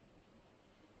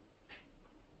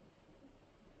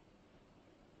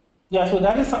 Yeah, so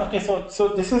that is okay. So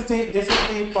this is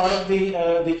the part of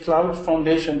the cloud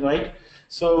foundation, right?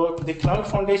 So the cloud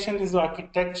foundation is the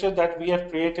architecture that we have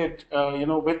created,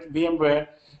 with VMware,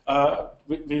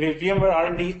 with VMware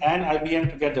R&D and IBM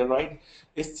together, right?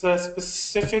 It's a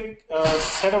specific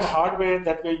set of hardware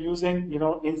that we're using,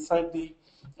 inside the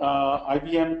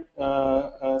IBM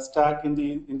stack in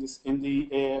the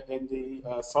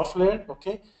Softlayer,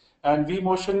 okay? And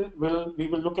vMotion we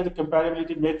will look at the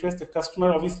compatibility matrix. The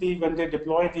customer, obviously, when they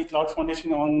deploy the cloud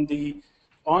foundation on the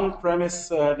on-premise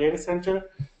data center,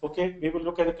 okay, we will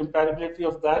look at the compatibility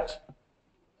of that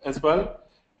as well.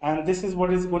 And this is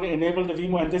what is going to enable the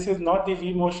vMotion. And this is not the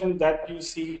vMotion that you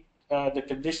see, the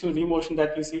traditional vMotion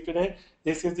that you see today.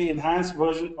 This is the enhanced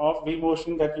version of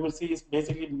vMotion that you will see is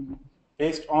basically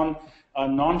based on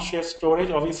non-shared storage,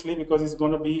 obviously, because it's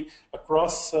going to be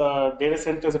across data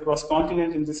centers, across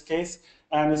continent in this case,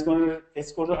 and it's going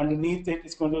to underneath it,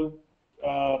 it's going to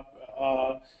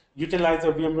utilize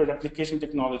the VMware replication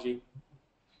technology.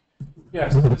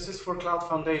 Yes, this is for Cloud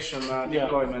Foundation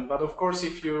deployment. But of course,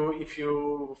 if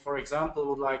you, for example,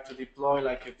 would like to deploy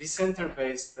like a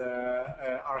vCenter-based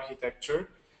architecture,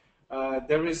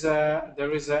 there is a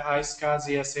iSCSI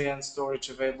ZSA storage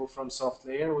available from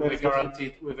Softlayer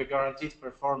with a guaranteed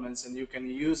performance, and you can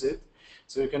use it.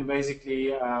 So you can basically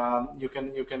you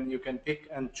can pick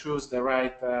and choose the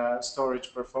right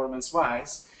storage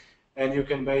performance-wise, and you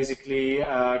can basically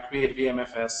create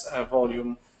VMFS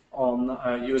volume on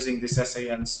using this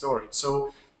SAN storage.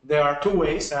 So there are two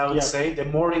ways, I would say. The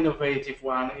more innovative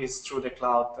one is through the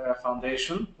Cloud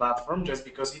Foundation platform, just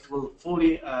because it will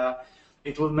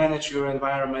it will manage your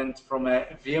environment from a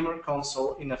VMware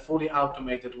console in a fully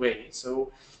automated way.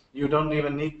 So you don't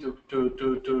even need to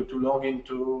log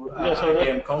into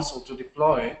IBM console to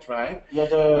deploy it, right?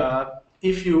 Yeah,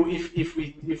 if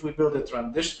we build a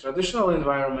traditional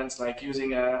environments like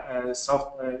using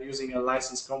using a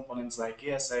licensed components like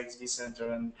ESX,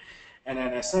 vCenter, and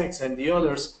NSX and the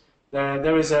others,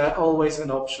 there is always an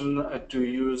option to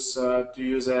use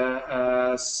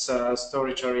a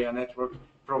storage area network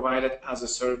provided as a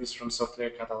service from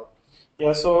Softlayer catalog.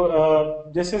 Yeah, so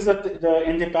this is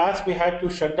in the past we had to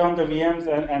shut down the VMs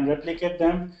and replicate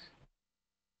them.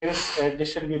 This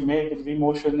addition we made with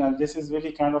vMotion, and this is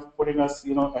really kind of putting us,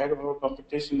 ahead of our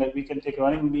competition. That we can take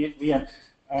running VM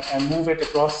and move it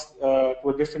across to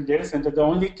a different data center. The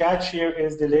only catch here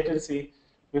is the latency,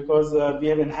 because we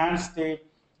have enhanced the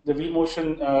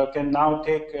vMotion can now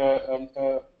take.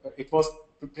 It was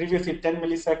previously 10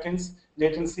 milliseconds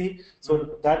latency,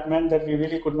 so that meant that we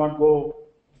really could not go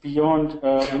beyond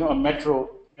a metro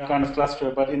kind of cluster.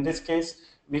 But in this case,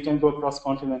 we can go across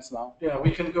continents now. Yeah,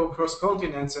 we can go across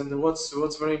continents, and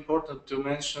what's very important to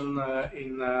mention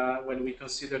when we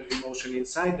consider vMotion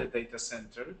inside the data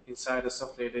center, inside the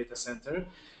Softlayer data center,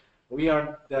 we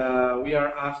are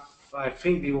I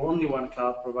think the only one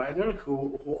cloud provider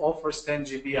who offers 10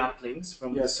 GB uplinks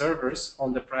from the servers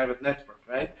on the private network,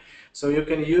 right? So you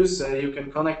can you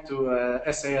can connect to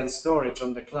SAN storage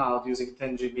on the cloud using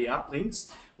 10 GB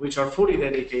uplinks, which are fully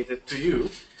dedicated to you.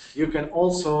 You can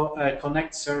also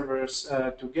connect servers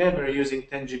together using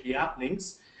 10 GB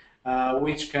uplinks,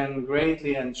 which can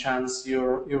greatly enhance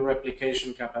your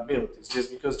replication capabilities.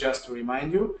 Just to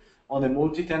remind you, on a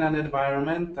multi-tenant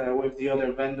environment with the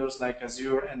other vendors like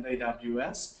Azure and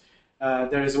AWS,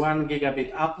 there is 1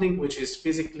 gigabit uplink, which is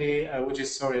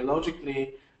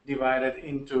logically divided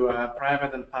into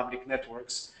private and public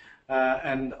networks,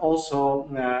 and also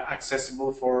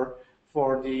accessible for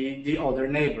the other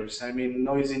neighbors. I mean,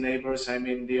 noisy neighbors. I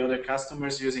mean, the other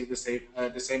customers using the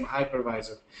same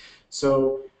hypervisor.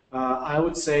 So I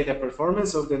would say the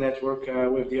performance of the network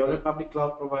with the other public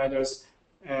cloud providers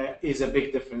is a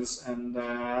big difference, and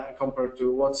compared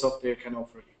to what Softlayer can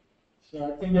offer you.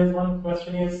 So I think there's one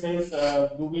question here says,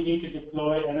 do we need to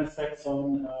deploy NSX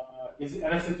on? Is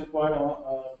NSX required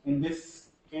in this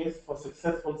case for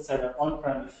successful setup on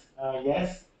premise?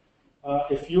 Yes.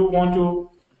 If you want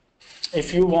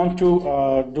to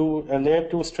do a layer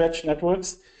 2 stretch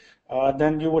networks,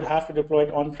 then you would have to deploy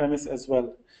it on premise as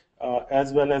well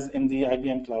as in the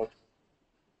IBM cloud.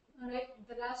 All right.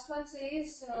 The last one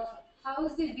says, how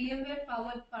is the VMware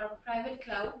powered private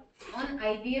cloud on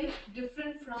IBM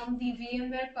different from the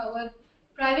VMware powered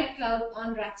private cloud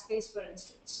on Rackspace, for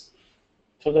instance?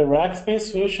 So the Rackspace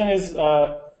solution is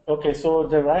okay. So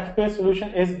the Rackspace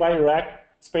solution is by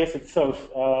Rackspace itself.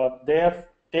 They have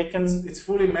taken. It's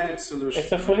fully managed solution.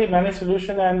 It's a fully managed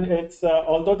solution, and it's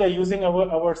although they're using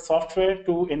our software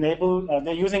to enable.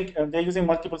 They're using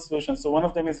multiple solutions. So one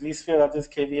of them is vSphere, others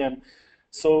KVM.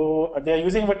 So they're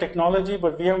using our technology,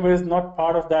 but VMware is not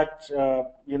part of that.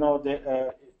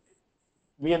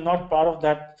 We are not part of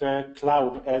that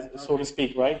cloud, so to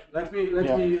speak, right? Let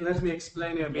me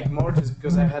explain a bit more, just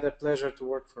because I had a pleasure to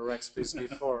work for Rackspace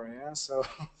before. Yeah, so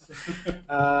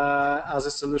as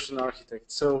a solution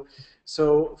architect. So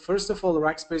first of all,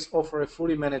 Rackspace offer a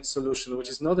fully managed solution, which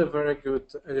is not a very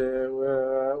good,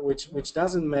 which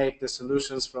doesn't make the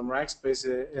solutions from Rackspace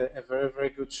a very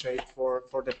good shape for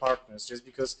the partners, just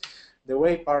because the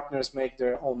way partners make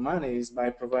their own money is by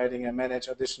providing and manage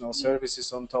additional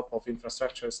services on top of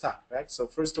infrastructure stack, right? So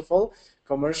first of all,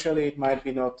 commercially, it might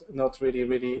be not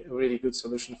really good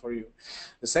solution for you.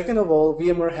 The second of all,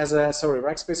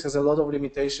 Rackspace has a lot of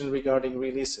limitation regarding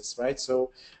releases, right?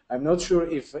 So I'm not sure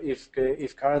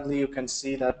if currently you can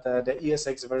see that the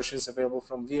ESX versions available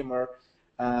from VMware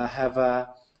have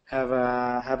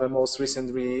a most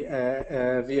recent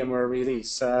VMware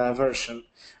release version.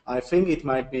 I think it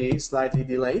might be slightly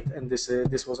delayed, and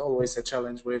this was always a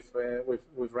challenge with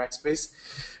Rackspace.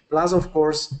 Plus, of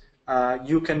course,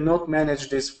 you cannot manage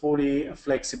this fully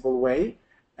flexible way,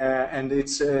 and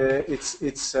it's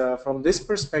from this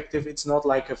perspective, it's not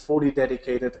like a fully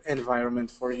dedicated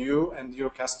environment for you and your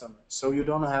customer. So you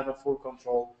don't have a full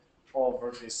control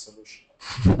over this solution.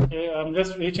 Okay, I'm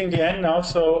just reaching the end now.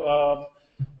 So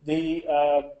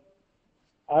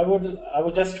I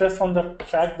would just stress on the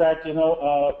fact that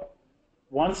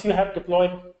once you have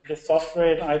deployed the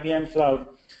software in IBM Cloud,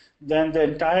 then the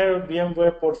entire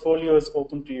VMware portfolio is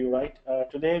open to you, right?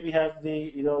 Today we have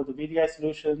the the VDI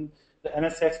solution, the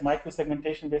NSX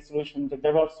microsegmentation-based solution, the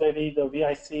DevOps ready, the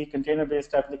VIC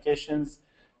container-based applications,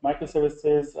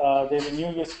 microservices. There's a new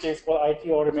use case for IT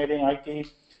automating IT.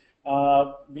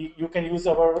 You can use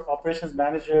our operations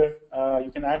manager.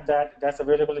 You can add that. That's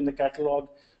available in the catalog.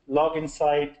 Log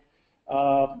Insight,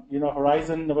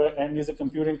 Horizon, our end user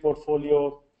computing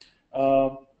portfolio.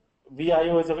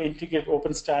 VIO is an integrated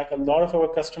OpenStack. A lot of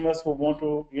our customers who want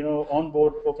to,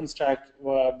 onboard OpenStack,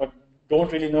 but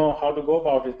don't really know how to go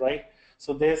about it, right?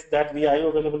 So there's that VIO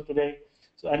available today.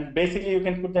 So, and basically, you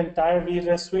can put the entire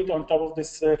VRES suite on top of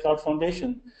this cloud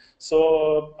foundation.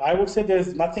 So I would say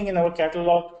there's nothing in our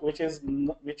catalog which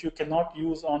you cannot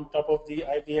use on top of the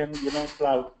IBM,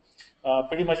 cloud.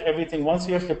 Pretty much everything. Once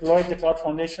you have deployed the cloud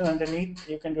foundation underneath,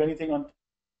 you can do anything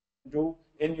do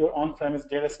in your on-premise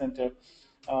data center.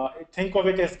 Think of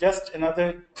it as just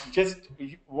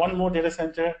one more data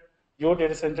center, your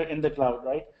data center in the cloud,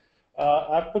 right?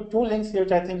 I've put two links here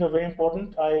which I think are very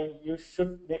important. You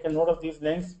should make a note of these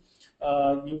links.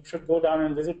 You should go down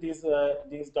and visit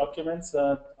these documents.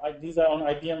 These are on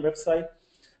IBM website.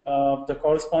 The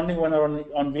corresponding one are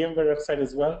on VMware website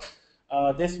as well.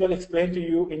 This will explain to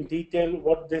you in detail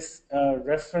what this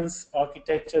reference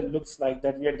architecture looks like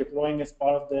that we are deploying as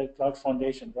part of the cloud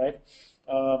foundation, right?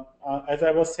 As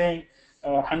I was saying,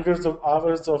 hundreds of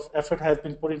hours of effort has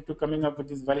been put into coming up with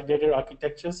these validated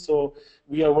architectures. So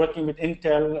we are working with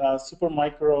Intel,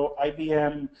 Supermicro,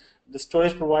 IBM, the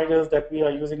storage providers that we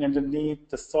are using underneath,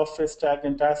 the software stack, the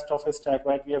entire software stack,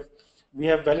 right? We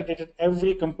have validated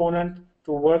every component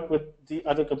to work with the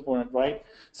other component, right?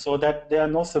 So that there are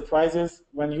no surprises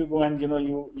when you go and you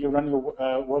run your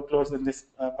workloads in this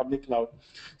public cloud.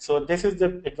 So this is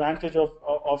the advantage of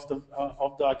the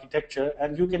architecture,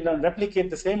 and you can then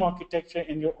replicate the same architecture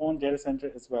in your own data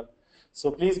center as well. So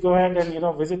please go ahead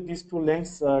and visit these two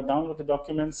links, download the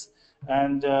documents,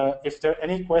 and if there are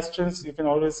any questions, you can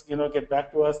always get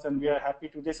back to us, and we are happy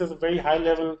to. This is a very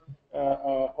high-level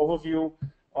overview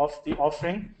of the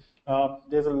offering.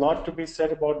 There's a lot to be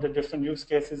said about the different use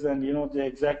cases and the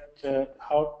exact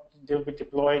how they'll be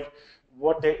deployed,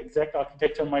 what the exact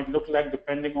architecture might look like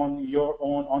depending on your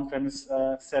own on-premise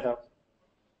setup.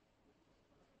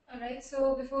 All right.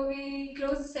 So before we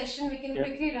close the session, we can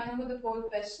quickly run over the poll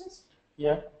questions.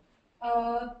 Yeah.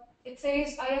 It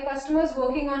says, are your customers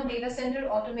working on data center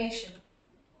automation?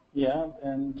 Yeah,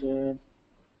 and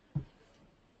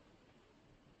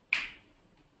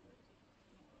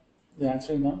the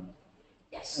answer is no?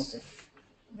 Yes. Okay.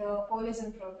 The poll is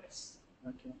in progress.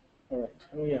 Okay. All right.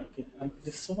 Oh yeah. Okay.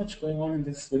 There's so much going on in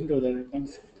this window that I can't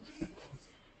see.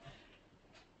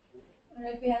 All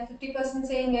right. We have 50%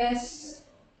 saying yes.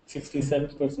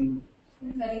 67%.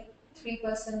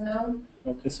 33% no.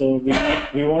 Okay. So we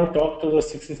want to talk to the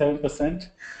 67%,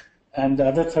 and the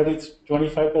other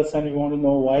 25% we want to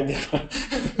know why they.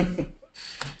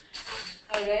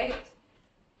 All right.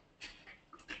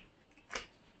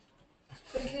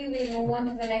 Quickly, we'll move on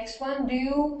to the next one. Do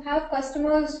you have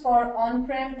customers for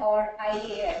on-prem or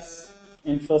IaaS?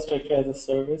 Infrastructure as a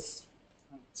service.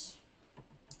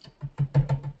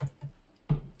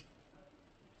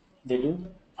 They do?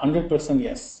 100%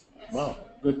 yes. Wow,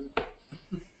 good.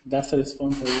 That's a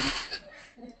response for you.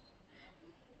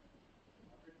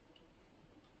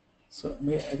 So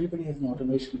everybody has an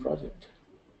automation project.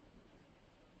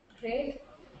 Great.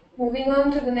 Moving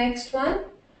on to the next one.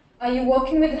 Are you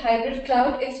working with hybrid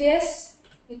cloud? If yes,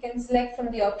 you can select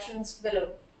from the options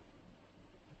below.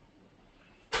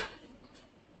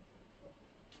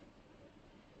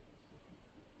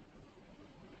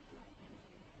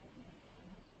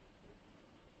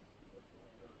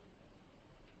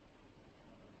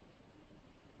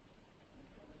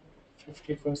 %,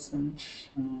 20%,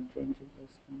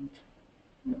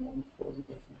 40%.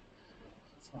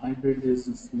 So hybrid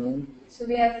is no. So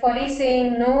we have 40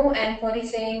 saying no and 40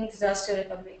 saying disaster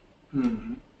recovery.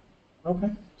 Mm-hmm.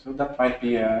 Okay. So that might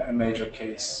be a major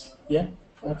case. Yeah.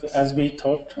 Okay. As we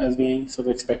thought, as we sort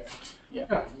of expected.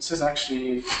 Yeah. This is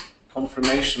actually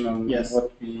confirmation on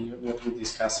what we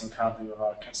discussing currently with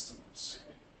our customers.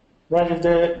 Right. If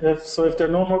there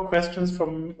are no more questions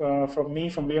from me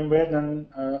from VMware, then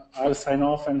I'll sign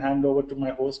off and hand over to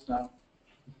my host now.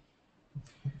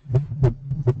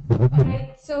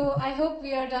 Alright, so I hope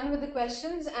we are done with the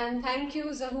questions, and thank you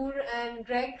Zahur and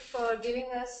Greg for giving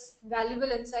us valuable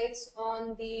insights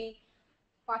on the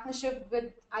partnership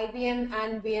with IBM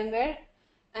and VMware.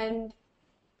 And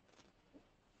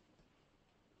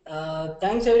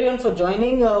thanks everyone for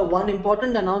joining. One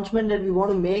important announcement that we want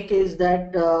to make is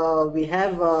that we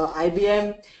have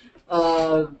IBM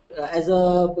as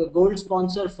a gold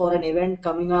sponsor for an event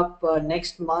coming up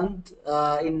next month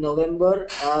in November.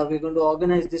 We're going to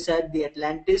organize this at the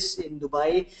Atlantis in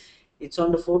Dubai. It's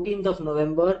on the 14th of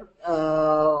November.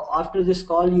 After this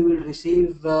call, you will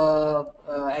receive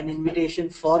an invitation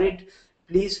for it.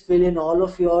 Please fill in all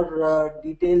of your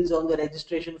details on the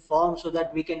registration form so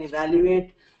that we can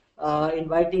evaluate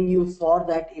inviting you for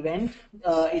that event.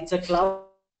 It's a cloud.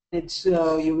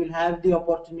 You will have the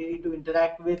opportunity to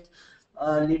interact with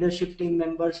leadership team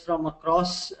members from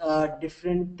across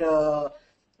different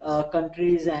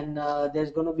countries, and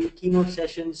there's going to be keynote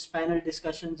sessions, panel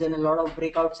discussions, and a lot of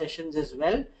breakout sessions as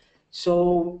well.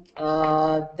 So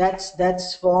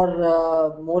that's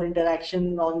for more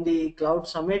interaction on the Cloud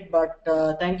Summit. But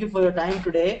thank you for your time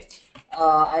today.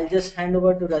 I'll just hand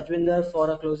over to Rajwinder for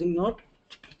a closing note.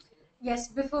 Yes,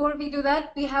 before we do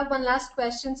that, we have one last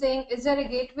question saying, is there a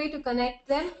gateway to connect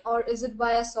them or is it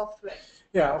via software?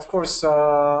 Yeah, of course.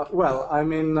 Well, I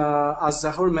mean, as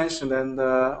Zahur mentioned, and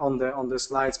on the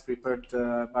slides prepared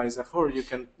by Zahur,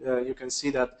 you can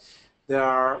see that there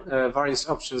are various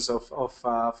options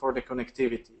for the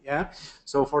connectivity. Yeah.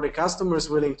 So for the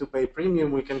customers willing to pay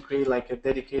premium, we can create like a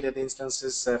dedicated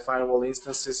instances, firewall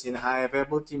instances in high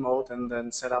availability mode, and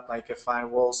then set up like a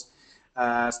firewalls.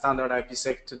 Standard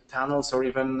IPsec tunnels, or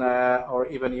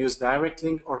even use direct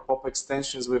link or POP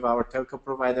extensions with our telco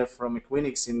provider from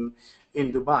Equinix in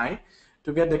Dubai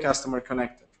to get the customer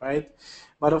connected, right?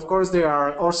 But of course, there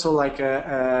are also like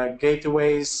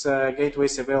gateways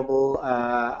available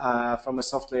from a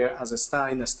Softlayer as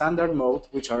in a standard mode,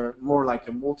 which are more like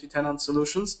a multi-tenant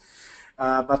solutions.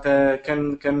 But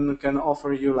can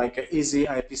offer you like an easy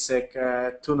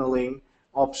IPsec tunneling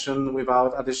option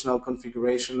without additional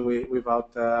configuration, without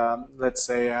let's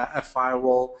say a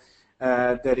firewall,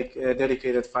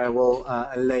 dedicated firewall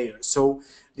layer. So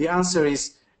the answer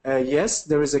is yes,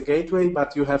 there is a gateway,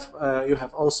 but you have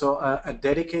also a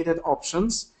dedicated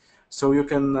options. So you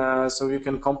can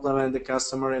complement the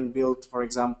customer and build, for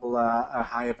example, a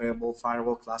high available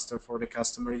firewall cluster for the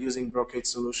customer using Brocade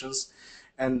solutions,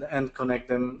 and connect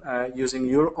them using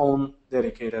your own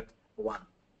dedicated one.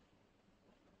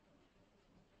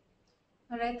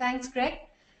 All right, thanks, Greg.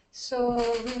 So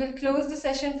we will close the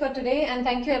session for today, and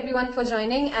thank you everyone for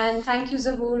joining, and thank you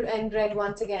Zahur and Greg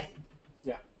once again.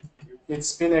 Yeah,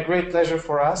 it's been a great pleasure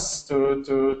for us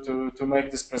to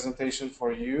make this presentation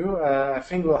for you. I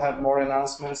think we'll have more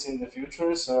announcements in the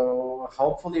future, so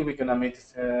hopefully we're gonna meet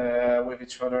with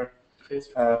each other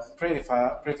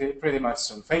pretty much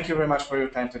soon. Thank you very much for your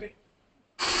time today.